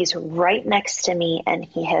suddenly he's right next to me and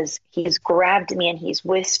he's grabbed me and he's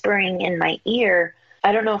whispering in my ear.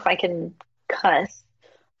 I don't know if I can cuss,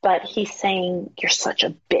 but he's saying, "You're such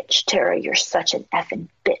a bitch, Tara. You're such an effing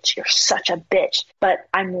bitch. You're such a bitch." But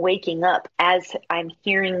I'm waking up as I'm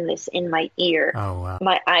hearing this in my ear. Oh, wow.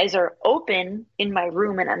 My eyes are open in my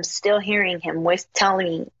room and I'm still hearing him telling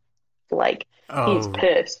me, like, he's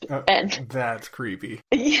pissed. And that's creepy.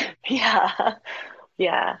 Yeah.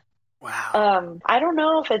 Wow. I don't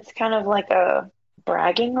know if it's kind of like a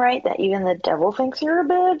bragging right that even the devil thinks you're a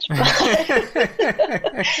bitch.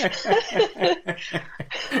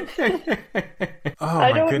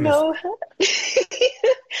 I don't know.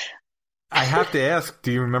 I have to ask,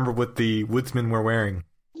 do you remember what the woodsmen were wearing?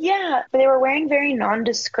 Yeah, they were wearing very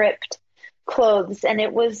nondescript clothes, and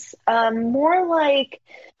it was more like,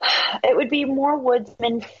 it would be more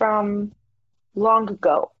woodsmen from long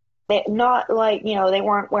ago. They not like, they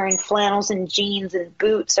weren't wearing flannels and jeans and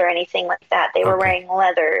boots or anything like that. They were wearing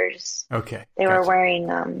leathers. Okay. They were wearing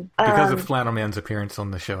because of Flannel Man's appearance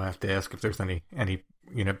on the show, I have to ask if there's any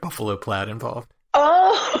buffalo plaid involved.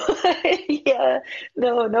 Oh, yeah.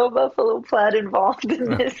 No buffalo plaid involved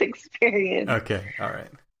in this experience. Okay, all right.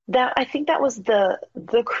 I think that was the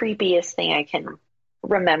creepiest thing I can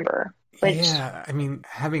remember. Yeah, I mean,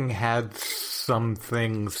 having had some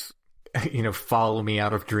things, follow me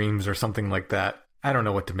out of dreams or something like that, I don't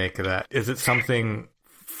know what to make of that. Is it something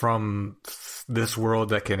from this world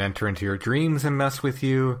that can enter into your dreams and mess with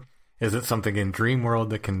you? Is it something in dream world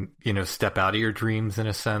that can, step out of your dreams in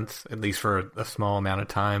a sense, at least for a small amount of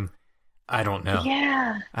time? I don't know.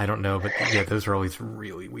 Yeah. I don't know, but yeah, those are always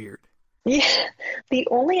really weird. Yeah. The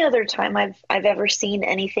only other time I've ever seen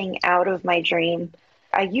anything out of my dream,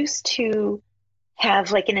 I used to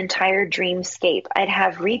have like an entire dreamscape. I'd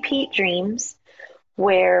have repeat dreams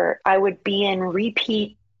where I would be in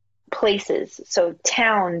repeat places. So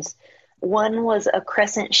towns. One was a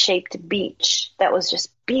crescent-shaped beach that was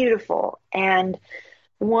just beautiful. And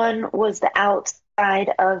one was the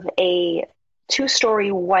outside of a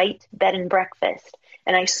 2-story white bed and breakfast.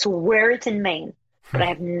 And I swear it's in Maine, but I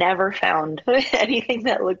have never found anything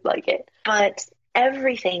that looked like it. But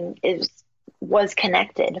everything was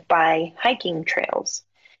connected by hiking trails.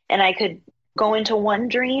 And I could go into one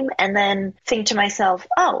dream and then think to myself,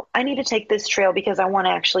 oh, I need to take this trail because I want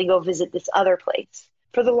to actually go visit this other place.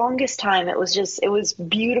 For the longest time, it was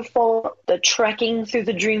beautiful. The trekking through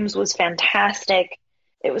the dreams was fantastic.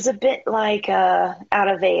 It was a bit like out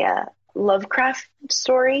of a Lovecraft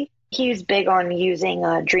story. He was big on using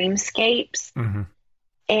dreamscapes. Mm-hmm.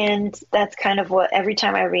 And that's kind of what, every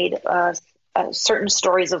time I read certain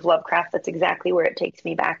stories of Lovecraft, that's exactly where it takes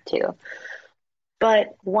me back to.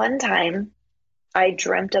 But one time, I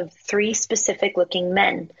dreamt of 3 specific looking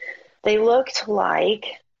men. They looked like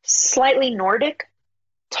slightly Nordic,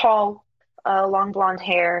 tall, long blonde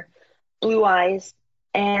hair, blue eyes,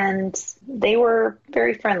 and they were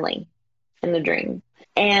very friendly in the dream.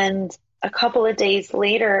 And a couple of days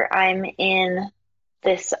later, I'm in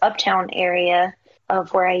this uptown area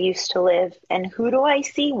of where I used to live, and who do I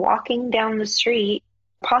see walking down the street,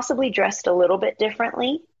 possibly dressed a little bit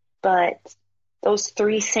differently, but those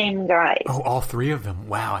 3 same guys. Oh, all 3 of them.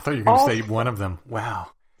 Wow. I thought you were going to say one of them. Wow.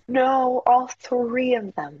 No, all 3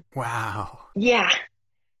 of them. Wow. Yeah.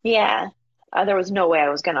 Yeah. There was no way I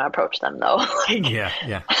was going to approach them, though.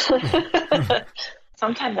 Yeah.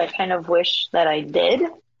 Sometimes I kind of wish that I did,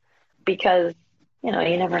 because, you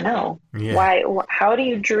never know. Yeah. How do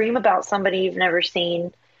you dream about somebody you've never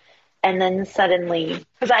seen, and then suddenly,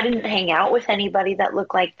 because I didn't hang out with anybody that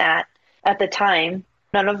looked like that at the time.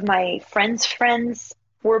 None of my friends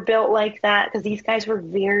were built like that, because these guys were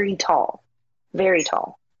very tall. Very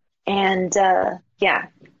tall. And, yeah.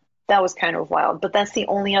 That was kind of wild, but that's the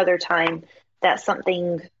only other time that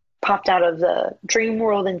something popped out of the dream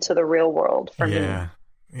world into the real world for me. Yeah,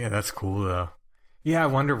 that's cool though. Yeah, I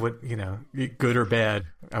wonder what, good or bad,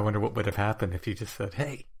 I wonder what would have happened if you just said,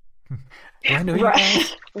 hey, do I know you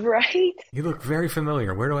guys? Right? You look very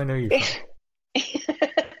familiar. Where do I know you from?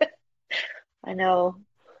 I know.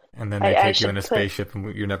 And then they take you in a spaceship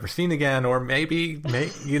and you're never seen again, or maybe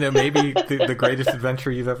the greatest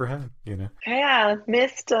adventure you've ever had, Yeah,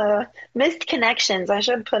 missed connections. I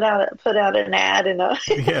should put out an ad in a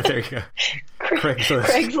yeah, there you go.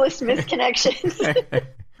 Craigslist missed connections.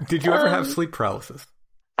 Did you ever have sleep paralysis?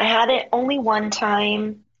 I had it only one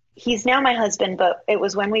time. He's now my husband, but it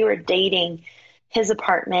was when we were dating. His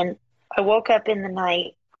apartment. I woke up in the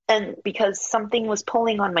night, and because something was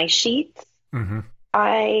pulling on my sheets. Mm-hmm.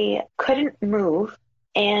 I couldn't move,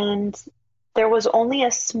 and there was only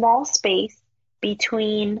a small space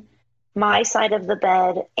between my side of the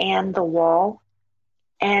bed and the wall.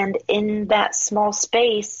 And in that small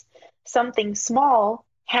space, something small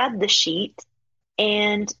had the sheet,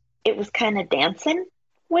 and it was kind of dancing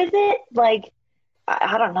with it. Like,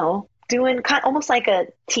 I don't know, doing almost like a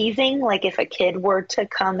teasing, like if a kid were to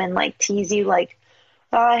come and like tease you, like,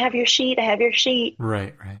 oh, I have your sheet.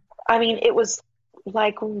 Right. I mean, it was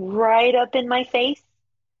like right up in my face,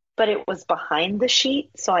 but it was behind the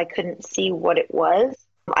sheet, so I couldn't see what it was.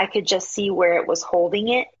 I could just see where it was holding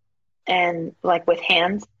it, and like with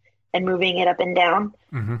hands and moving it up and down.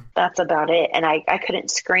 Mm-hmm. That's about it. And I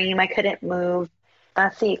couldn't scream. I couldn't move.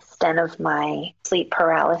 That's the extent of my sleep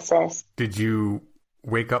paralysis. Did you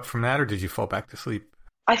wake up from that, or did you fall back to sleep?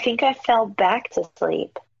 I think I fell back to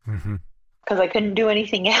sleep because I couldn't do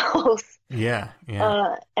anything else. Yeah.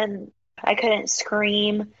 And I couldn't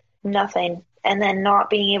scream, nothing. And then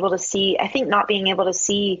not being able to see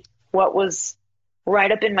what was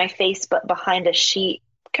right up in my face, but behind a sheet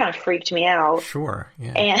kind of freaked me out. Sure.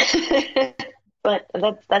 Yeah. And but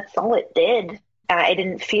that's all it did. I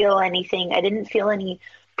didn't feel anything. I didn't feel any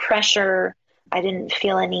pressure. I didn't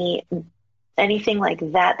feel anything like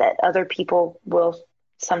that other people will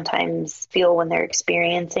sometimes feel when they're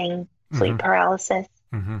experiencing sleep paralysis.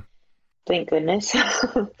 Mm-hmm. Thank goodness.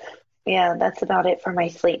 Yeah, that's about it for my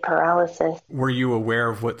sleep paralysis. Were you aware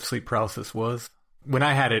of what sleep paralysis was? When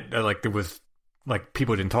I had it, there was,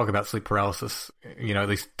 people didn't talk about sleep paralysis, at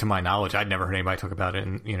least to my knowledge. I'd never heard anybody talk about it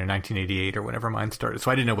in, 1988 or whenever mine started.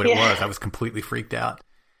 So I didn't know what it was. I was completely freaked out.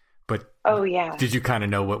 But oh, yeah. Did you kind of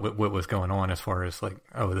know what was going on as far as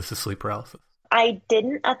this is sleep paralysis? I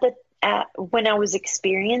didn't when I was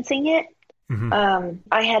experiencing it. Mm-hmm.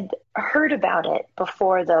 I had heard about it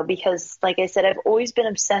before, though, because, like I said, I've always been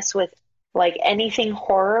obsessed with anything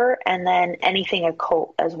horror and then anything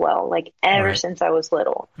occult as well, ever since I was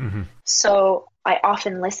little. Mm-hmm. So I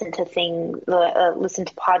often listen to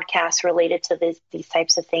podcasts related to these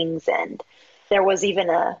types of things. And there was even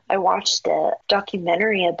I watched a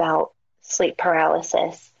documentary about sleep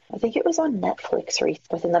paralysis. I think it was on Netflix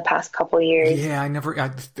within the past couple of years. Yeah,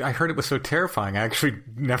 I heard it was so terrifying. I actually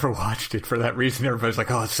never watched it for that reason. Everybody's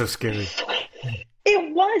like, oh, it's so scary.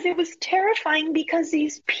 It was terrifying because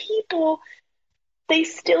these people, they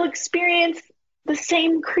still experience the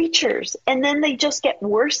same creatures, and then they just get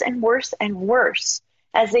worse and worse and worse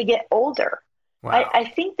as they get older. Wow. I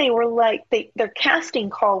think they were their casting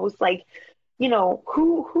call was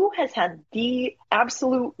who has had the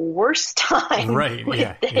absolute worst time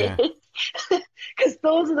with this? Because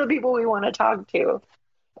those are the people we want to talk to.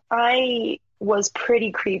 I was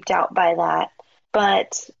pretty creeped out by that,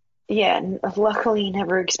 but yeah, luckily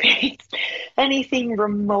never experienced anything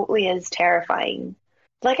remotely as terrifying.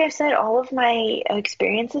 Like I said, all of my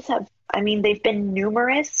experiences they've been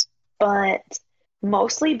numerous, but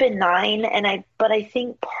mostly benign. But I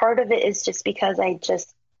think part of it is just because I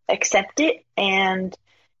just accept it, and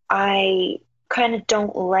I kind of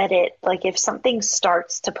don't let it, if something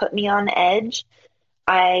starts to put me on edge,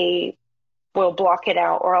 I will block it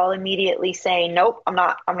out, or I'll immediately say, nope, I'm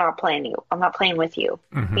not playing with you.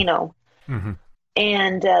 Mm-hmm. Mm-hmm.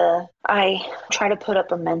 And I try to put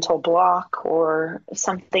up a mental block or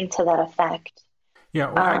something to that effect.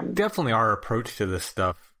 Yeah, well, definitely our approach to this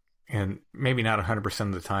stuff, and maybe not 100%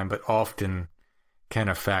 of the time, but often can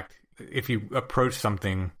affect, if you approach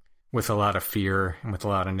something with a lot of fear and with a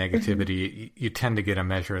lot of negativity, you tend to get a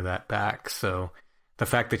measure of that back. So the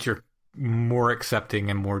fact that you're more accepting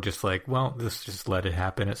and more just just let it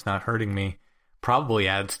happen, it's not hurting me, probably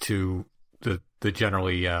adds to the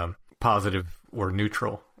generally positive or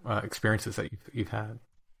neutral experiences that you've had.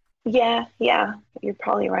 Yeah, you're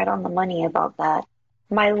probably right on the money about that.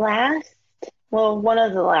 One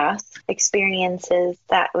of the last experiences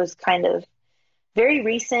that was kind of very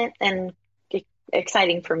recent and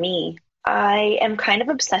exciting for me. I am kind of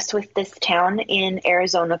obsessed with this town in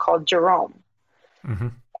Arizona called Jerome. Mm-hmm.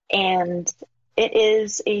 And it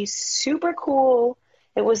is a super cool,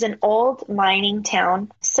 it was an old mining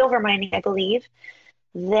town, silver mining, I believe.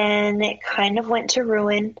 Then it kind of went to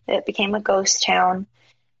ruin. It became a ghost town.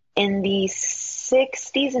 In the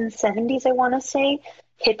 60s and 70s, I want to say,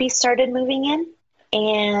 hippies started moving in,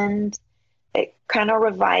 and it kind of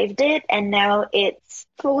revived it, and now it's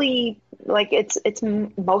fully it's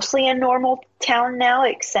mostly a normal town now,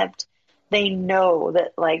 except they know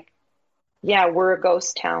that we're a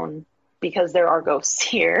ghost town because there are ghosts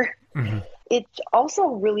here. Mm-hmm. It's also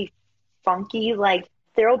really funky.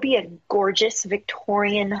 There'll be a gorgeous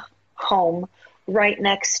Victorian home right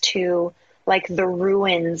next to the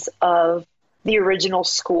ruins of the original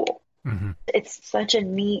school. Mm-hmm. It's such a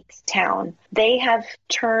neat town. They have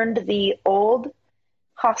turned the old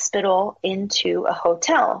hospital into a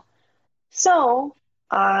hotel. So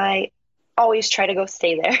I always try to go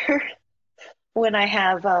stay there when I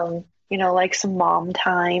have, some mom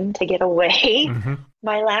time to get away. Mm-hmm.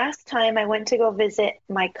 My last time I went to go visit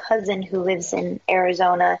my cousin who lives in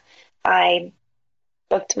Arizona, I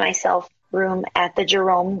booked myself room at the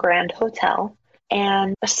Jerome Grand Hotel.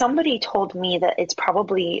 And somebody told me that it's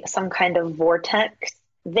probably some kind of vortex.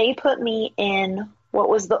 They put me in what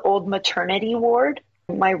was the old maternity ward.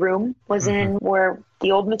 My room was in where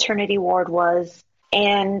the old maternity ward was.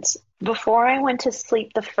 And before I went to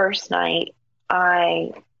sleep the first night,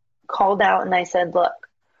 I called out and I said, look,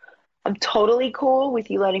 I'm totally cool with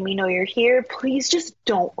you letting me know you're here. Please just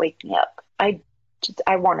don't wake me up. I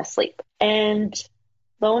want to sleep. And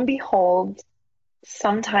lo and behold,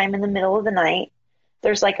 sometime in the middle of the night,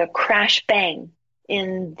 there's a crash bang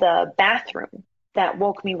in the bathroom that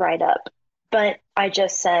woke me right up. But I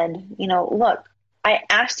just said, look, I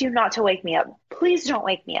asked you not to wake me up. Please don't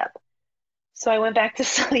wake me up. So I went back to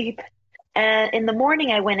sleep. And in the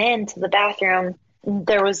morning, I went into the bathroom.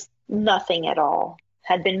 There was nothing at all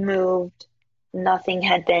had been moved. Nothing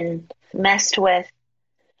had been messed with.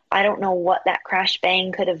 I don't know what that crash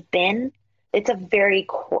bang could have been. It's a very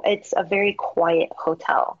quiet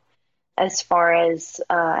hotel as far as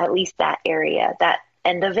at least that area, that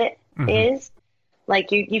end of it is.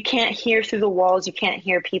 Like you can't hear through the walls. You can't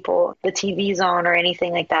hear people, the TV's on or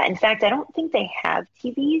anything like that. In fact, I don't think they have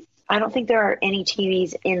TVs. I don't think there are any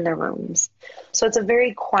TVs in the rooms. So it's a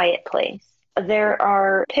very quiet place. There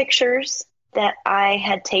are pictures that I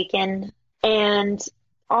had taken, and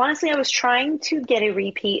honestly, I was trying to get a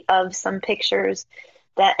repeat of some pictures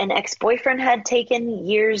that an ex-boyfriend had taken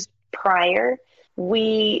years prior.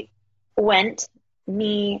 It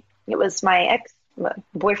was my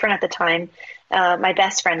ex-boyfriend at the time, my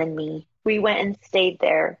best friend and me. We went and stayed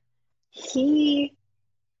there. He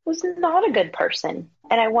was not a good person.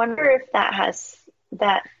 And I wonder if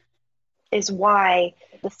that is why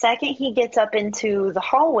the second he gets up into the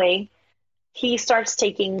hallway, he starts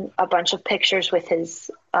taking a bunch of pictures with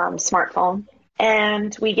his smartphone.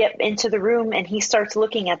 And we get into the room and he starts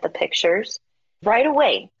looking at the pictures. Right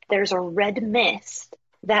away, there's a red mist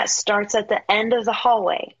that starts at the end of the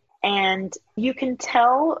hallway. And you can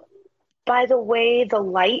tell by the way the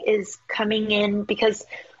light is coming in, because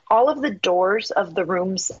all of the doors of the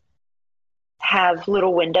rooms have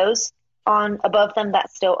little windows on above them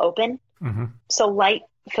that still open. So light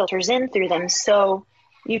filters in through them. So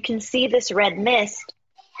you can see this red mist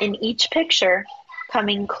in each picture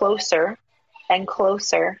coming closer and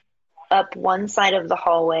closer up one side of the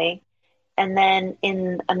hallway. And then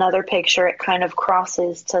in another picture, it kind of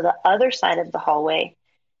crosses to the other side of the hallway,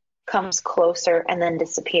 comes closer, and then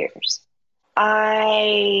disappears.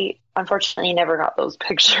 I unfortunately never got those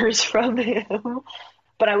pictures from him,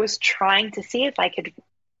 but I was trying to see if I could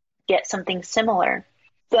get something similar.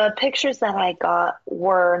 The pictures that I got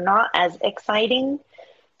were not as exciting,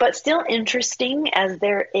 but still interesting, as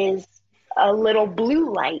there is a little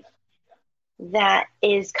blue light that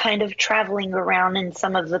is kind of traveling around in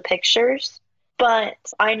some of the pictures. But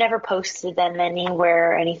I never posted them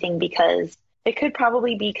anywhere or anything, because it could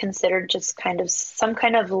probably be considered just kind of some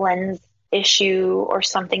kind of lens issue or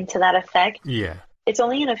something to that effect. Yeah. It's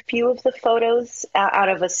only in a few of the photos out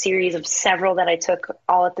of a series of several that I took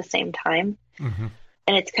all at the same time.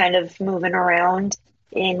 And it's kind of moving around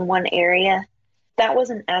in one area. That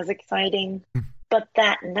wasn't as exciting. But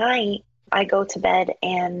that night, I go to bed,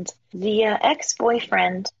 and the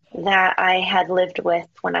ex-boyfriend that I had lived with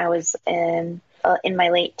when I was in my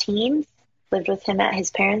late teens, lived with him at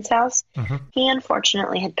his parents' house. He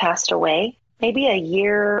unfortunately had passed away maybe a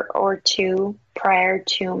year or two prior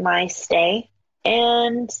to my stay.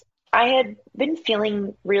 And I had been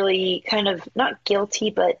feeling really kind of not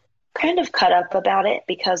guilty, but kind of cut up about it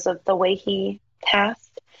because of the way he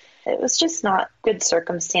passed. It was just not good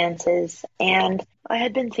circumstances. And I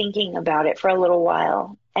had been thinking about it for a little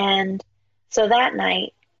while. And so that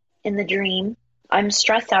night in the dream, I'm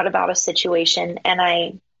stressed out about a situation, and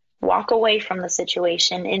I walk away from the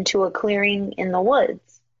situation into a clearing in the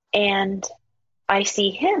woods. And I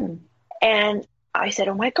see him. And I said,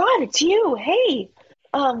 "Oh my God, it's you. Hey,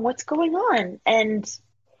 what's going on?" And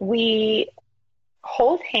we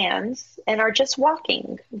hold hands and are just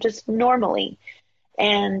walking, just normally.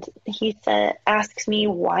 And he asks me,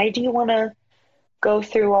 "Why do you want to go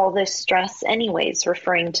through all this stress anyways?"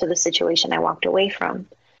 referring to the situation I walked away from.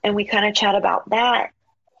 And we kind of chat about that.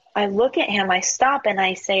 I look at him, I stop, and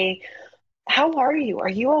I say, "How are you? Are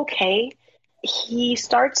you okay?" He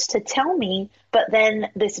starts to tell me, but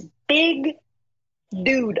then this big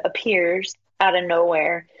dude appears out of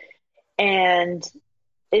nowhere and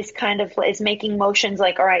is making motions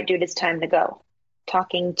like, "All right, dude, it's time to go."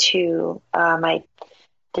 Talking to my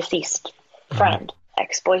deceased friend,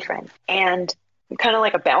 ex-boyfriend, and kind of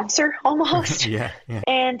like a bouncer almost. Yeah.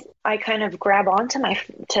 And I kind of grab onto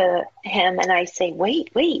to him and I say,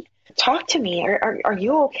 wait, talk to me. Are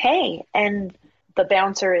you okay? And the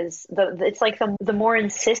bouncer it's like the more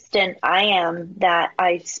insistent I am that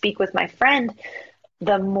I speak with my friend,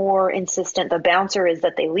 the more insistent the bouncer is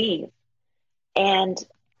that they leave. And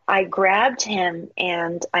I grabbed him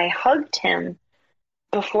and I hugged him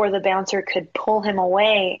before the bouncer could pull him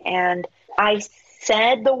away. And I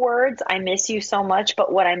said the words, "I miss you so much,"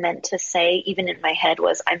 but what I meant to say, even in my head,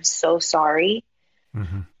 was, "I'm so sorry."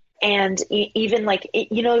 And even like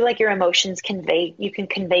your emotions you can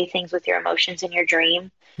convey things with your emotions in your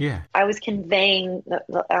dream. Yeah. I was conveying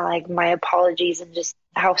like my apologies and just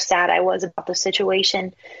how sad I was about the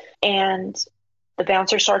situation. And the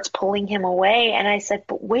bouncer starts pulling him away. And I said,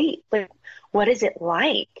 but wait, like, what is it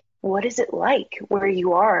like? What is it like where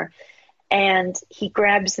you are? And he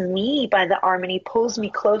grabs me by the arm and he pulls me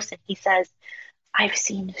close and he says, I've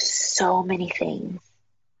seen so many things.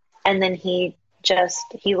 And then he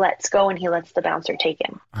lets go and he lets the bouncer take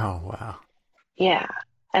him. Oh, wow. Yeah.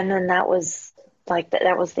 And then that was like,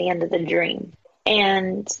 that was the end of the dream.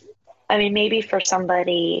 And I mean, maybe for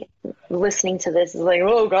somebody listening to this is like,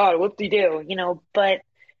 oh God, what did he do? You know, but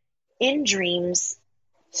in dreams,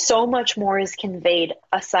 so much more is conveyed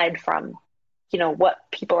aside from, you know, what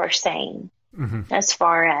people are saying, as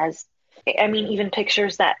far as, I mean, even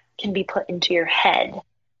pictures that can be put into your head,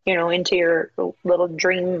 you know, into your little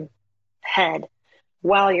dream head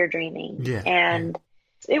while you're dreaming. Yeah. And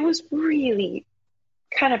it was really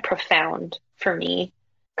kind of profound for me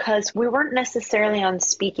because we weren't necessarily on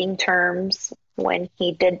speaking terms when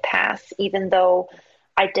he did pass, even though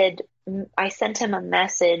I sent him a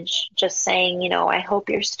message just saying, you know, I hope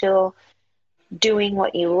you're still doing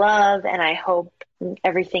what you love and I hope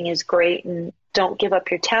everything is great and don't give up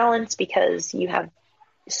your talents because you have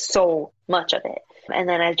so much of it. And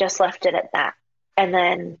then I just left it at that. And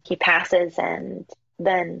then he passes, and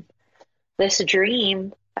then this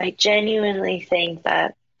dream, I genuinely think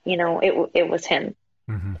that, you know, it was him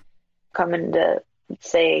coming to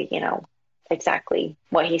say, you know, exactly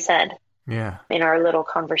what he said in our little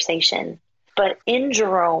conversation. But in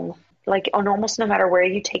Jerome, like on almost no matter where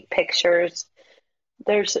you take pictures,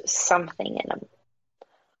 there's something in them.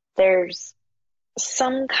 There's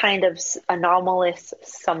some kind of anomalous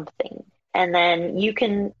something. And then you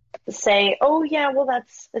can say, oh yeah, well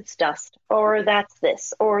it's dust, or that's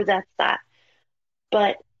this, or that's that.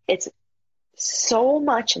 But it's so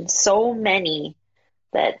much and so many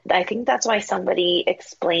that I think that's why somebody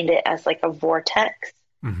explained it as like a vortex.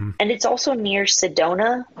 And it's also near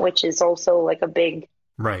Sedona, which is also like a big,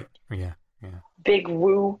 big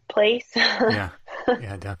woo place. Yeah,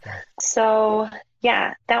 definitely. So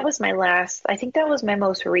yeah, that was I think that was my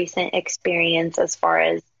most recent experience as far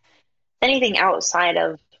as anything outside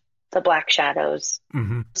of the black shadows.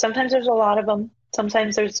 Sometimes there's a lot of them.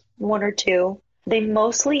 Sometimes there's one or two. They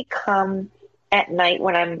mostly come at night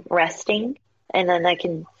when I'm resting, and then I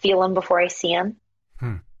can feel them before I see them,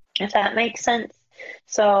 if that makes sense.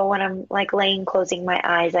 So when I'm like closing my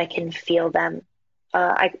eyes, I can feel them,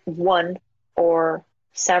 one or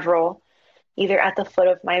several, either at the foot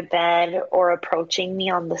of my bed or approaching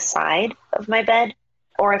me on the side of my bed.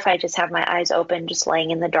 Or if I just have my eyes open, just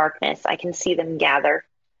laying in the darkness, I can see them gather.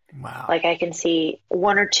 Wow. Like I can see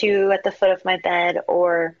one or two at the foot of my bed,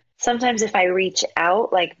 or sometimes if I reach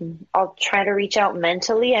out, like I'll try to reach out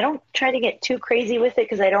mentally. I don't try to get too crazy with it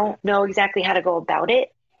because I don't know exactly how to go about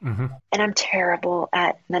it. And I'm terrible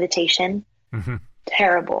at meditation.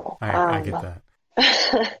 Terrible. I get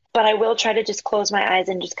that. But I will try to just close my eyes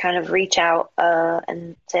and just kind of reach out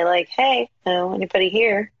and say like, hey, anybody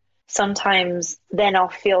here? Sometimes then I'll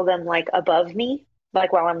feel them like above me.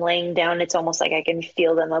 Like while I'm laying down, it's almost like I can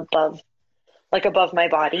feel them above my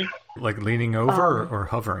body. Like leaning over or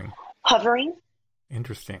hovering? Hovering.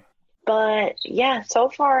 Interesting. But yeah, so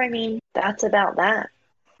far, I mean, that's about that.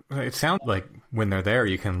 It sounds like when they're there,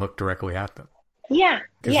 you can look directly at them. Yeah,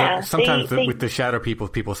 yeah. Sometimes with the shadow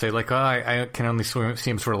people say like, oh, I can only see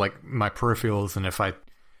them sort of like my peripherals, and if I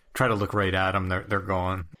try to look right at them, they're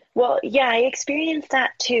gone. Well, yeah, I experienced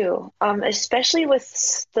that too, especially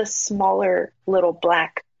with the smaller little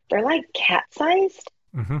black. They're like cat-sized,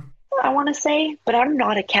 I want to say, but I'm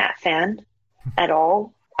not a cat fan at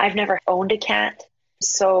all. I've never owned a cat,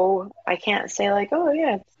 so I can't say like, oh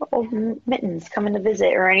yeah, it's old Mittens coming to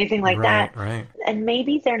visit or anything like that. Right. And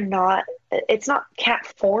maybe it's not cat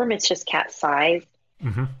form, it's just cat size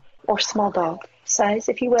or small dog size,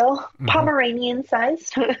 if you will, Pomeranian size.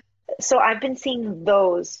 So I've been seeing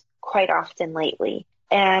those quite often lately,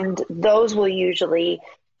 and those will usually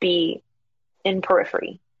be in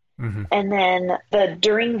periphery. And then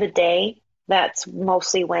during the day, that's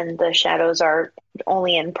mostly when the shadows are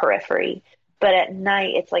only in periphery. But at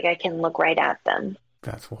night, it's like I can look right at them.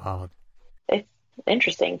 That's wild. It's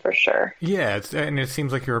interesting for sure. Yeah, and it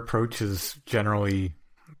seems like your approach is generally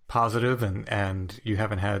positive, and you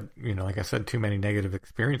haven't had, like I said, too many negative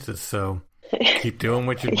experiences. So keep doing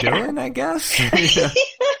what you're doing, I guess.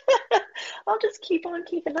 I'll just keep on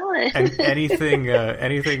keeping on. And anything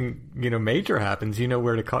major happens, you know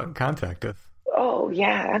where to contact us. Oh,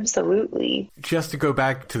 yeah, absolutely. Just to go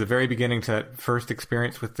back to the very beginning, to that first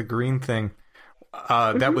experience with the green thing,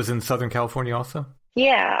 that was in Southern California also?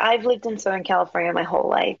 Yeah, I've lived in Southern California my whole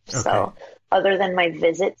life. Okay. So other than my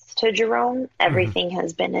visits to Jerome, everything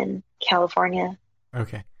has been in California.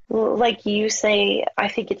 Okay. like you say, I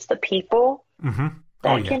think it's the people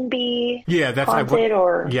that can be haunted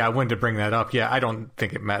or... Yeah, I wanted to bring that up. Yeah, I don't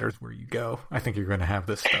think it matters where you go. I think you're going to have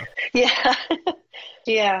this stuff. Yeah.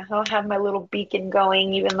 Yeah, I'll have my little beacon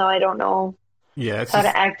going even though I don't know how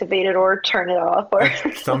to activate it or turn it off. Or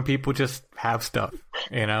some people just have stuff,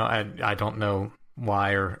 you know. I don't know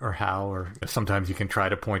why or how, or sometimes you can try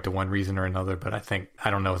to point to one reason or another, but I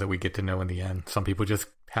don't know that we get to know in the end. Some people just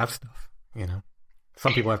have stuff, you know.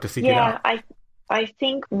 Some people have to seek it out. Yeah, I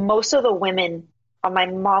think most of the women on my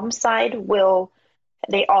mom's side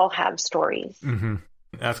they all have stories. Mm-hmm.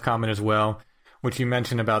 That's common as well. What you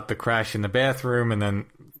mentioned about the crash in the bathroom and then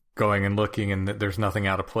going and looking and there's nothing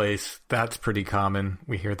out of place, that's pretty common.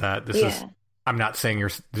 We hear that. I'm not saying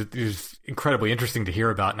it's incredibly interesting to hear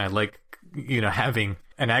about, and I like, you know, having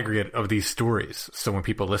an aggregate of these stories. So when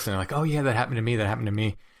people listen, they're like, oh yeah, that happened to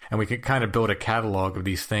me. And we can kind of build a catalog of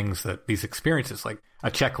these things, these experiences, like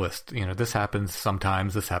a checklist. You know, this happens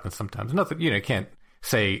sometimes, this happens sometimes. Nothing, you know, you can't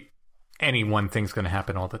say any one thing's going to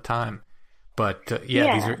happen all the time. But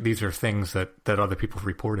these are things that other people have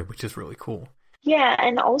reported, which is really cool. Yeah,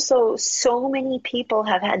 and also so many people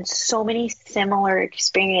have had so many similar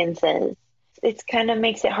experiences. It kind of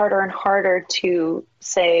makes it harder and harder to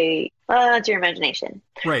say, it's your imagination.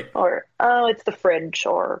 Right. Or, it's the fridge,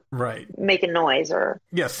 or making noise, or...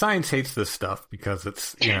 Yeah, science hates this stuff because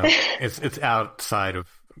it's, you know, it's outside of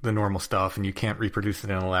the normal stuff and you can't reproduce it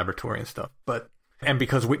in a laboratory and stuff. And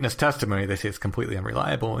because witness testimony, they say it's completely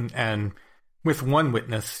unreliable. And with one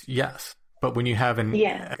witness, yes. But when you have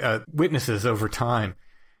witnesses over time,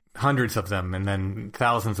 hundreds of them and then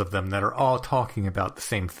thousands of them that are all talking about the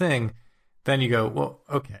same thing, then you go, well,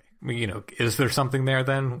 okay, you know, is there something there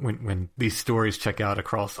then when these stories check out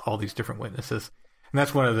across all these different witnesses? And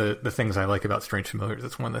that's one of the things I like about Strange Familiars.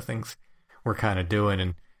 It's one of the things we're kind of doing.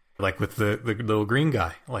 And like with the little green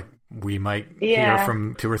guy, like we might hear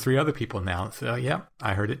from 2 or 3 other people now. So, yeah,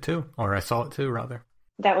 I heard it too, or I saw it too, rather.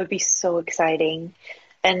 That would be so exciting.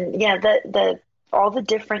 And yeah, all the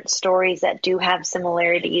different stories that do have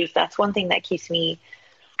similarities, that's one thing that keeps me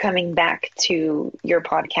coming back to your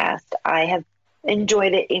podcast. I have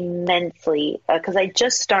enjoyed it immensely because I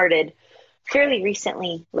just started fairly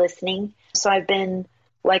recently listening. So I've been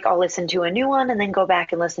like, I'll listen to a new one and then go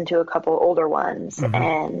back and listen to a couple older ones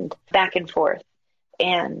and back and forth.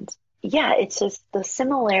 And yeah, it's just the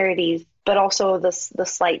similarities, but also the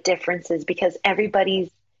slight differences because everybody's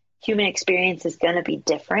human experience is going to be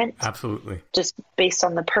different. Absolutely. Just based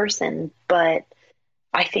on the person. But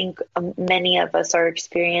I think many of us are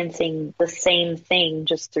experiencing the same thing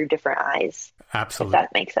just through different eyes. Absolutely. If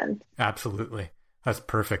that makes sense. Absolutely. That's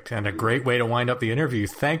perfect. And a great way to wind up the interview.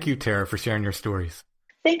 Thank you, Tara, for sharing your stories.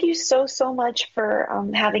 Thank you so much for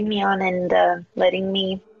having me on and letting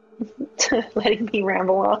me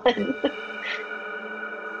ramble on.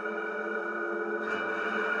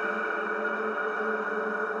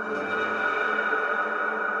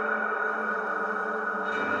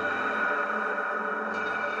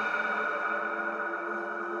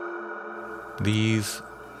 These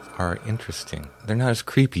are interesting. They're not as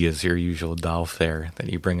creepy as your usual doll fare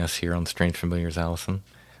that you bring us here on Strange Familiars, Allison.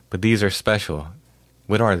 But these are special.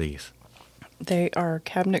 What are these? They are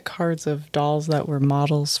cabinet cards of dolls that were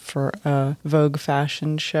models for a Vogue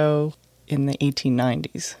fashion show in the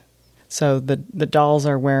 1890s. So the dolls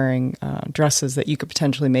are wearing dresses that you could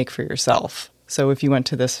potentially make for yourself. So if you went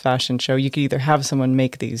to this fashion show, you could either have someone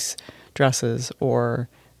make these dresses or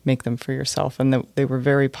make them for yourself. And they were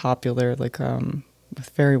very popular, like with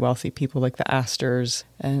very wealthy people like the Astors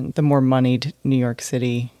and the more moneyed New York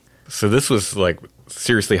City. So this was like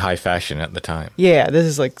seriously high fashion at the time. Yeah, this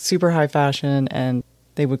is like super high fashion, and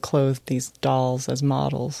they would clothe these dolls as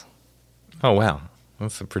models. Oh, wow.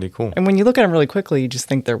 That's pretty cool. And when you look at them really quickly, you just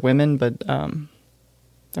think they're women, but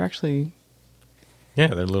they're actually... Yeah,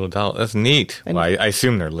 they're little dolls. That's neat. Well, I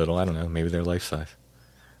assume they're little. I don't know. Maybe they're life-size.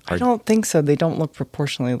 I don't think so. They don't look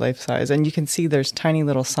proportionally life-size. And you can see there's tiny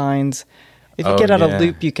little signs. If you get out a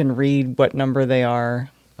loop, you can read what number they are.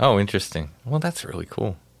 Oh, interesting. Well, that's really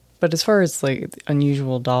cool. But as far as like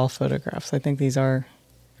unusual doll photographs, I think these are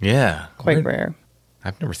quite rare.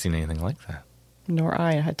 I've never seen anything like that. Nor I.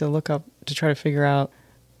 I had to look up to try to figure out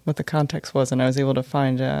what the context was, and I was able to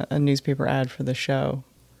find a newspaper ad for the show.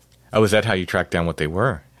 Oh, is that how you tracked down what they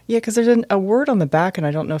were? Yeah, because there's a word on the back, and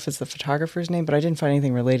I don't know if it's the photographer's name, but I didn't find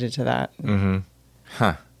anything related to that. Mm-hmm.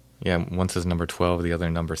 Huh. Yeah, one says number 12, the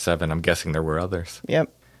other number 7. I'm guessing there were others.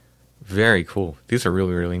 Yep. Very cool. These are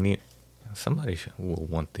really, really neat. Somebody will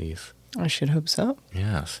want these. I should hope so.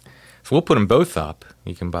 Yes. So we'll put them both up.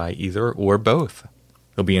 You can buy either or both.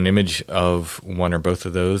 There'll be an image of one or both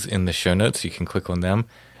of those in the show notes. You can click on them.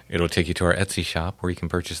 It'll take you to our Etsy shop where you can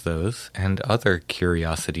purchase those and other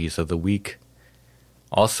curiosities of the week.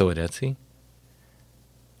 Also at Etsy,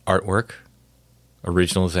 artwork,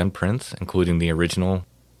 originals and prints, including the original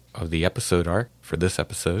of the episode art for this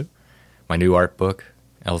episode. My new art book,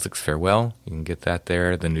 Elzic's Farewell, you can get that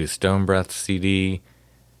there. The new Stone Breath CD,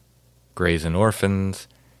 Grays and Orphans.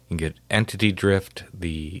 You can get Entity Drift,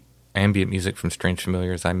 the ambient music from Strange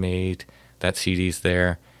Familiars I made. That CD's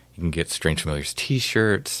there. You can get Strange Familiars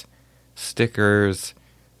t-shirts, stickers,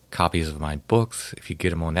 copies of my books. If you get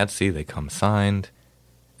them on Etsy, they come signed.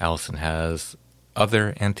 Allison has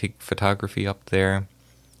other antique photography up there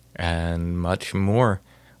and much more.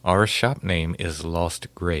 Our shop name is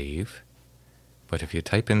Lost Grave, but if you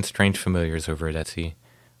type in Strange Familiars over at Etsy,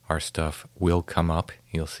 our stuff will come up.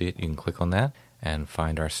 You'll see it. You can click on that and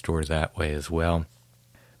find our store that way as well.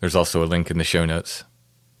 There's also a link in the show notes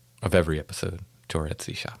of every episode to our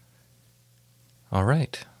Etsy shop. All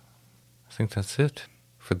right. I think that's it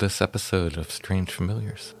for this episode of Strange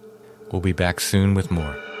Familiars. We'll be back soon with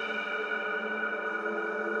more.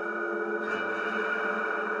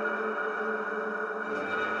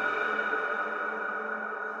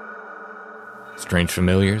 Strange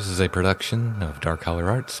Familiars is a production of Dark Holler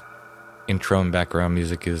Arts. Intro and background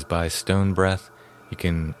music is by Stone Breath. You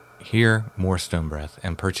can hear more Stone Breath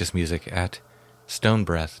and purchase music at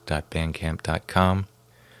stonebreath.bandcamp.com.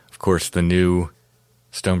 Of course, the new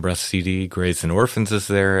Stone Breath CD, Grays and Orphans, is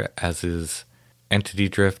there, as is Entity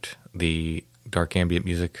Drift, the dark ambient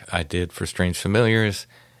music I did for Strange Familiars.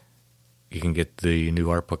 You can get the new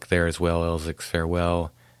art book there as well, Elzic's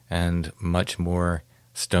Farewell, and much more.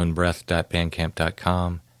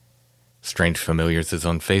 stonebreath.bandcamp.com. Strange Familiars is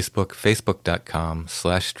on Facebook,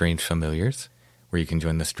 facebook.com/strangefamiliars, where you can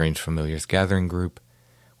join the Strange Familiars gathering group.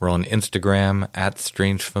 We're on Instagram at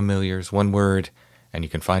Strange Familiars, one word, and you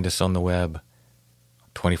can find us on the web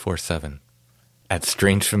 24/7 at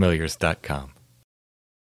strangefamiliars.com.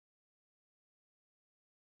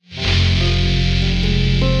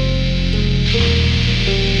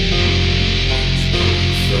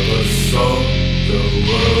 The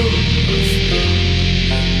world was good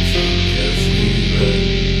as we read.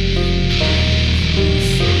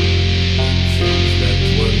 So change that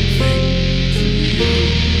one thing to you.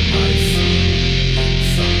 I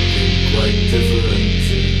see something quite different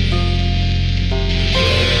to me.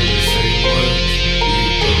 They're the same words we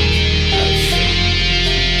both have said.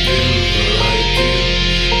 Never ideal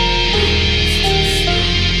things to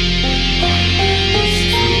spend. Mine was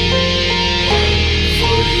true, one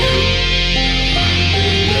for you.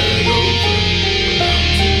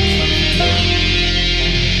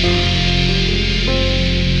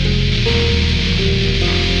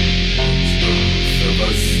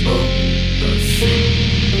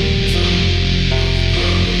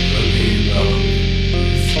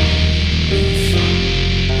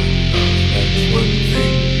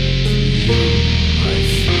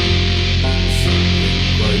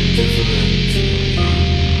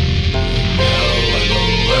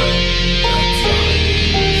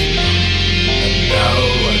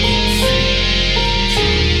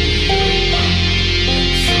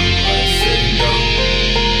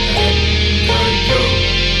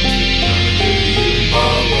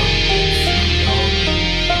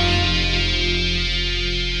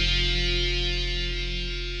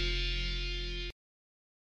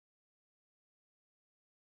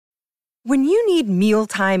 When you need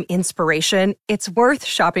mealtime inspiration, it's worth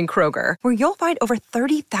shopping Kroger, where you'll find over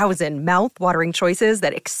 30,000 mouth-watering choices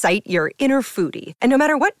that excite your inner foodie. And no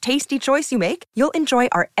matter what tasty choice you make, you'll enjoy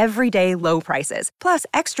our everyday low prices, plus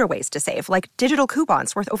extra ways to save, like digital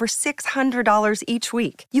coupons worth over $600 each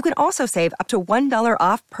week. You can also save up to $1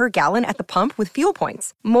 off per gallon at the pump with fuel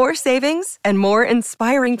points. More savings and more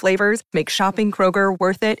inspiring flavors make shopping Kroger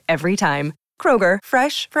worth it every time. Kroger,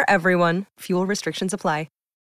 fresh for everyone. Fuel restrictions apply.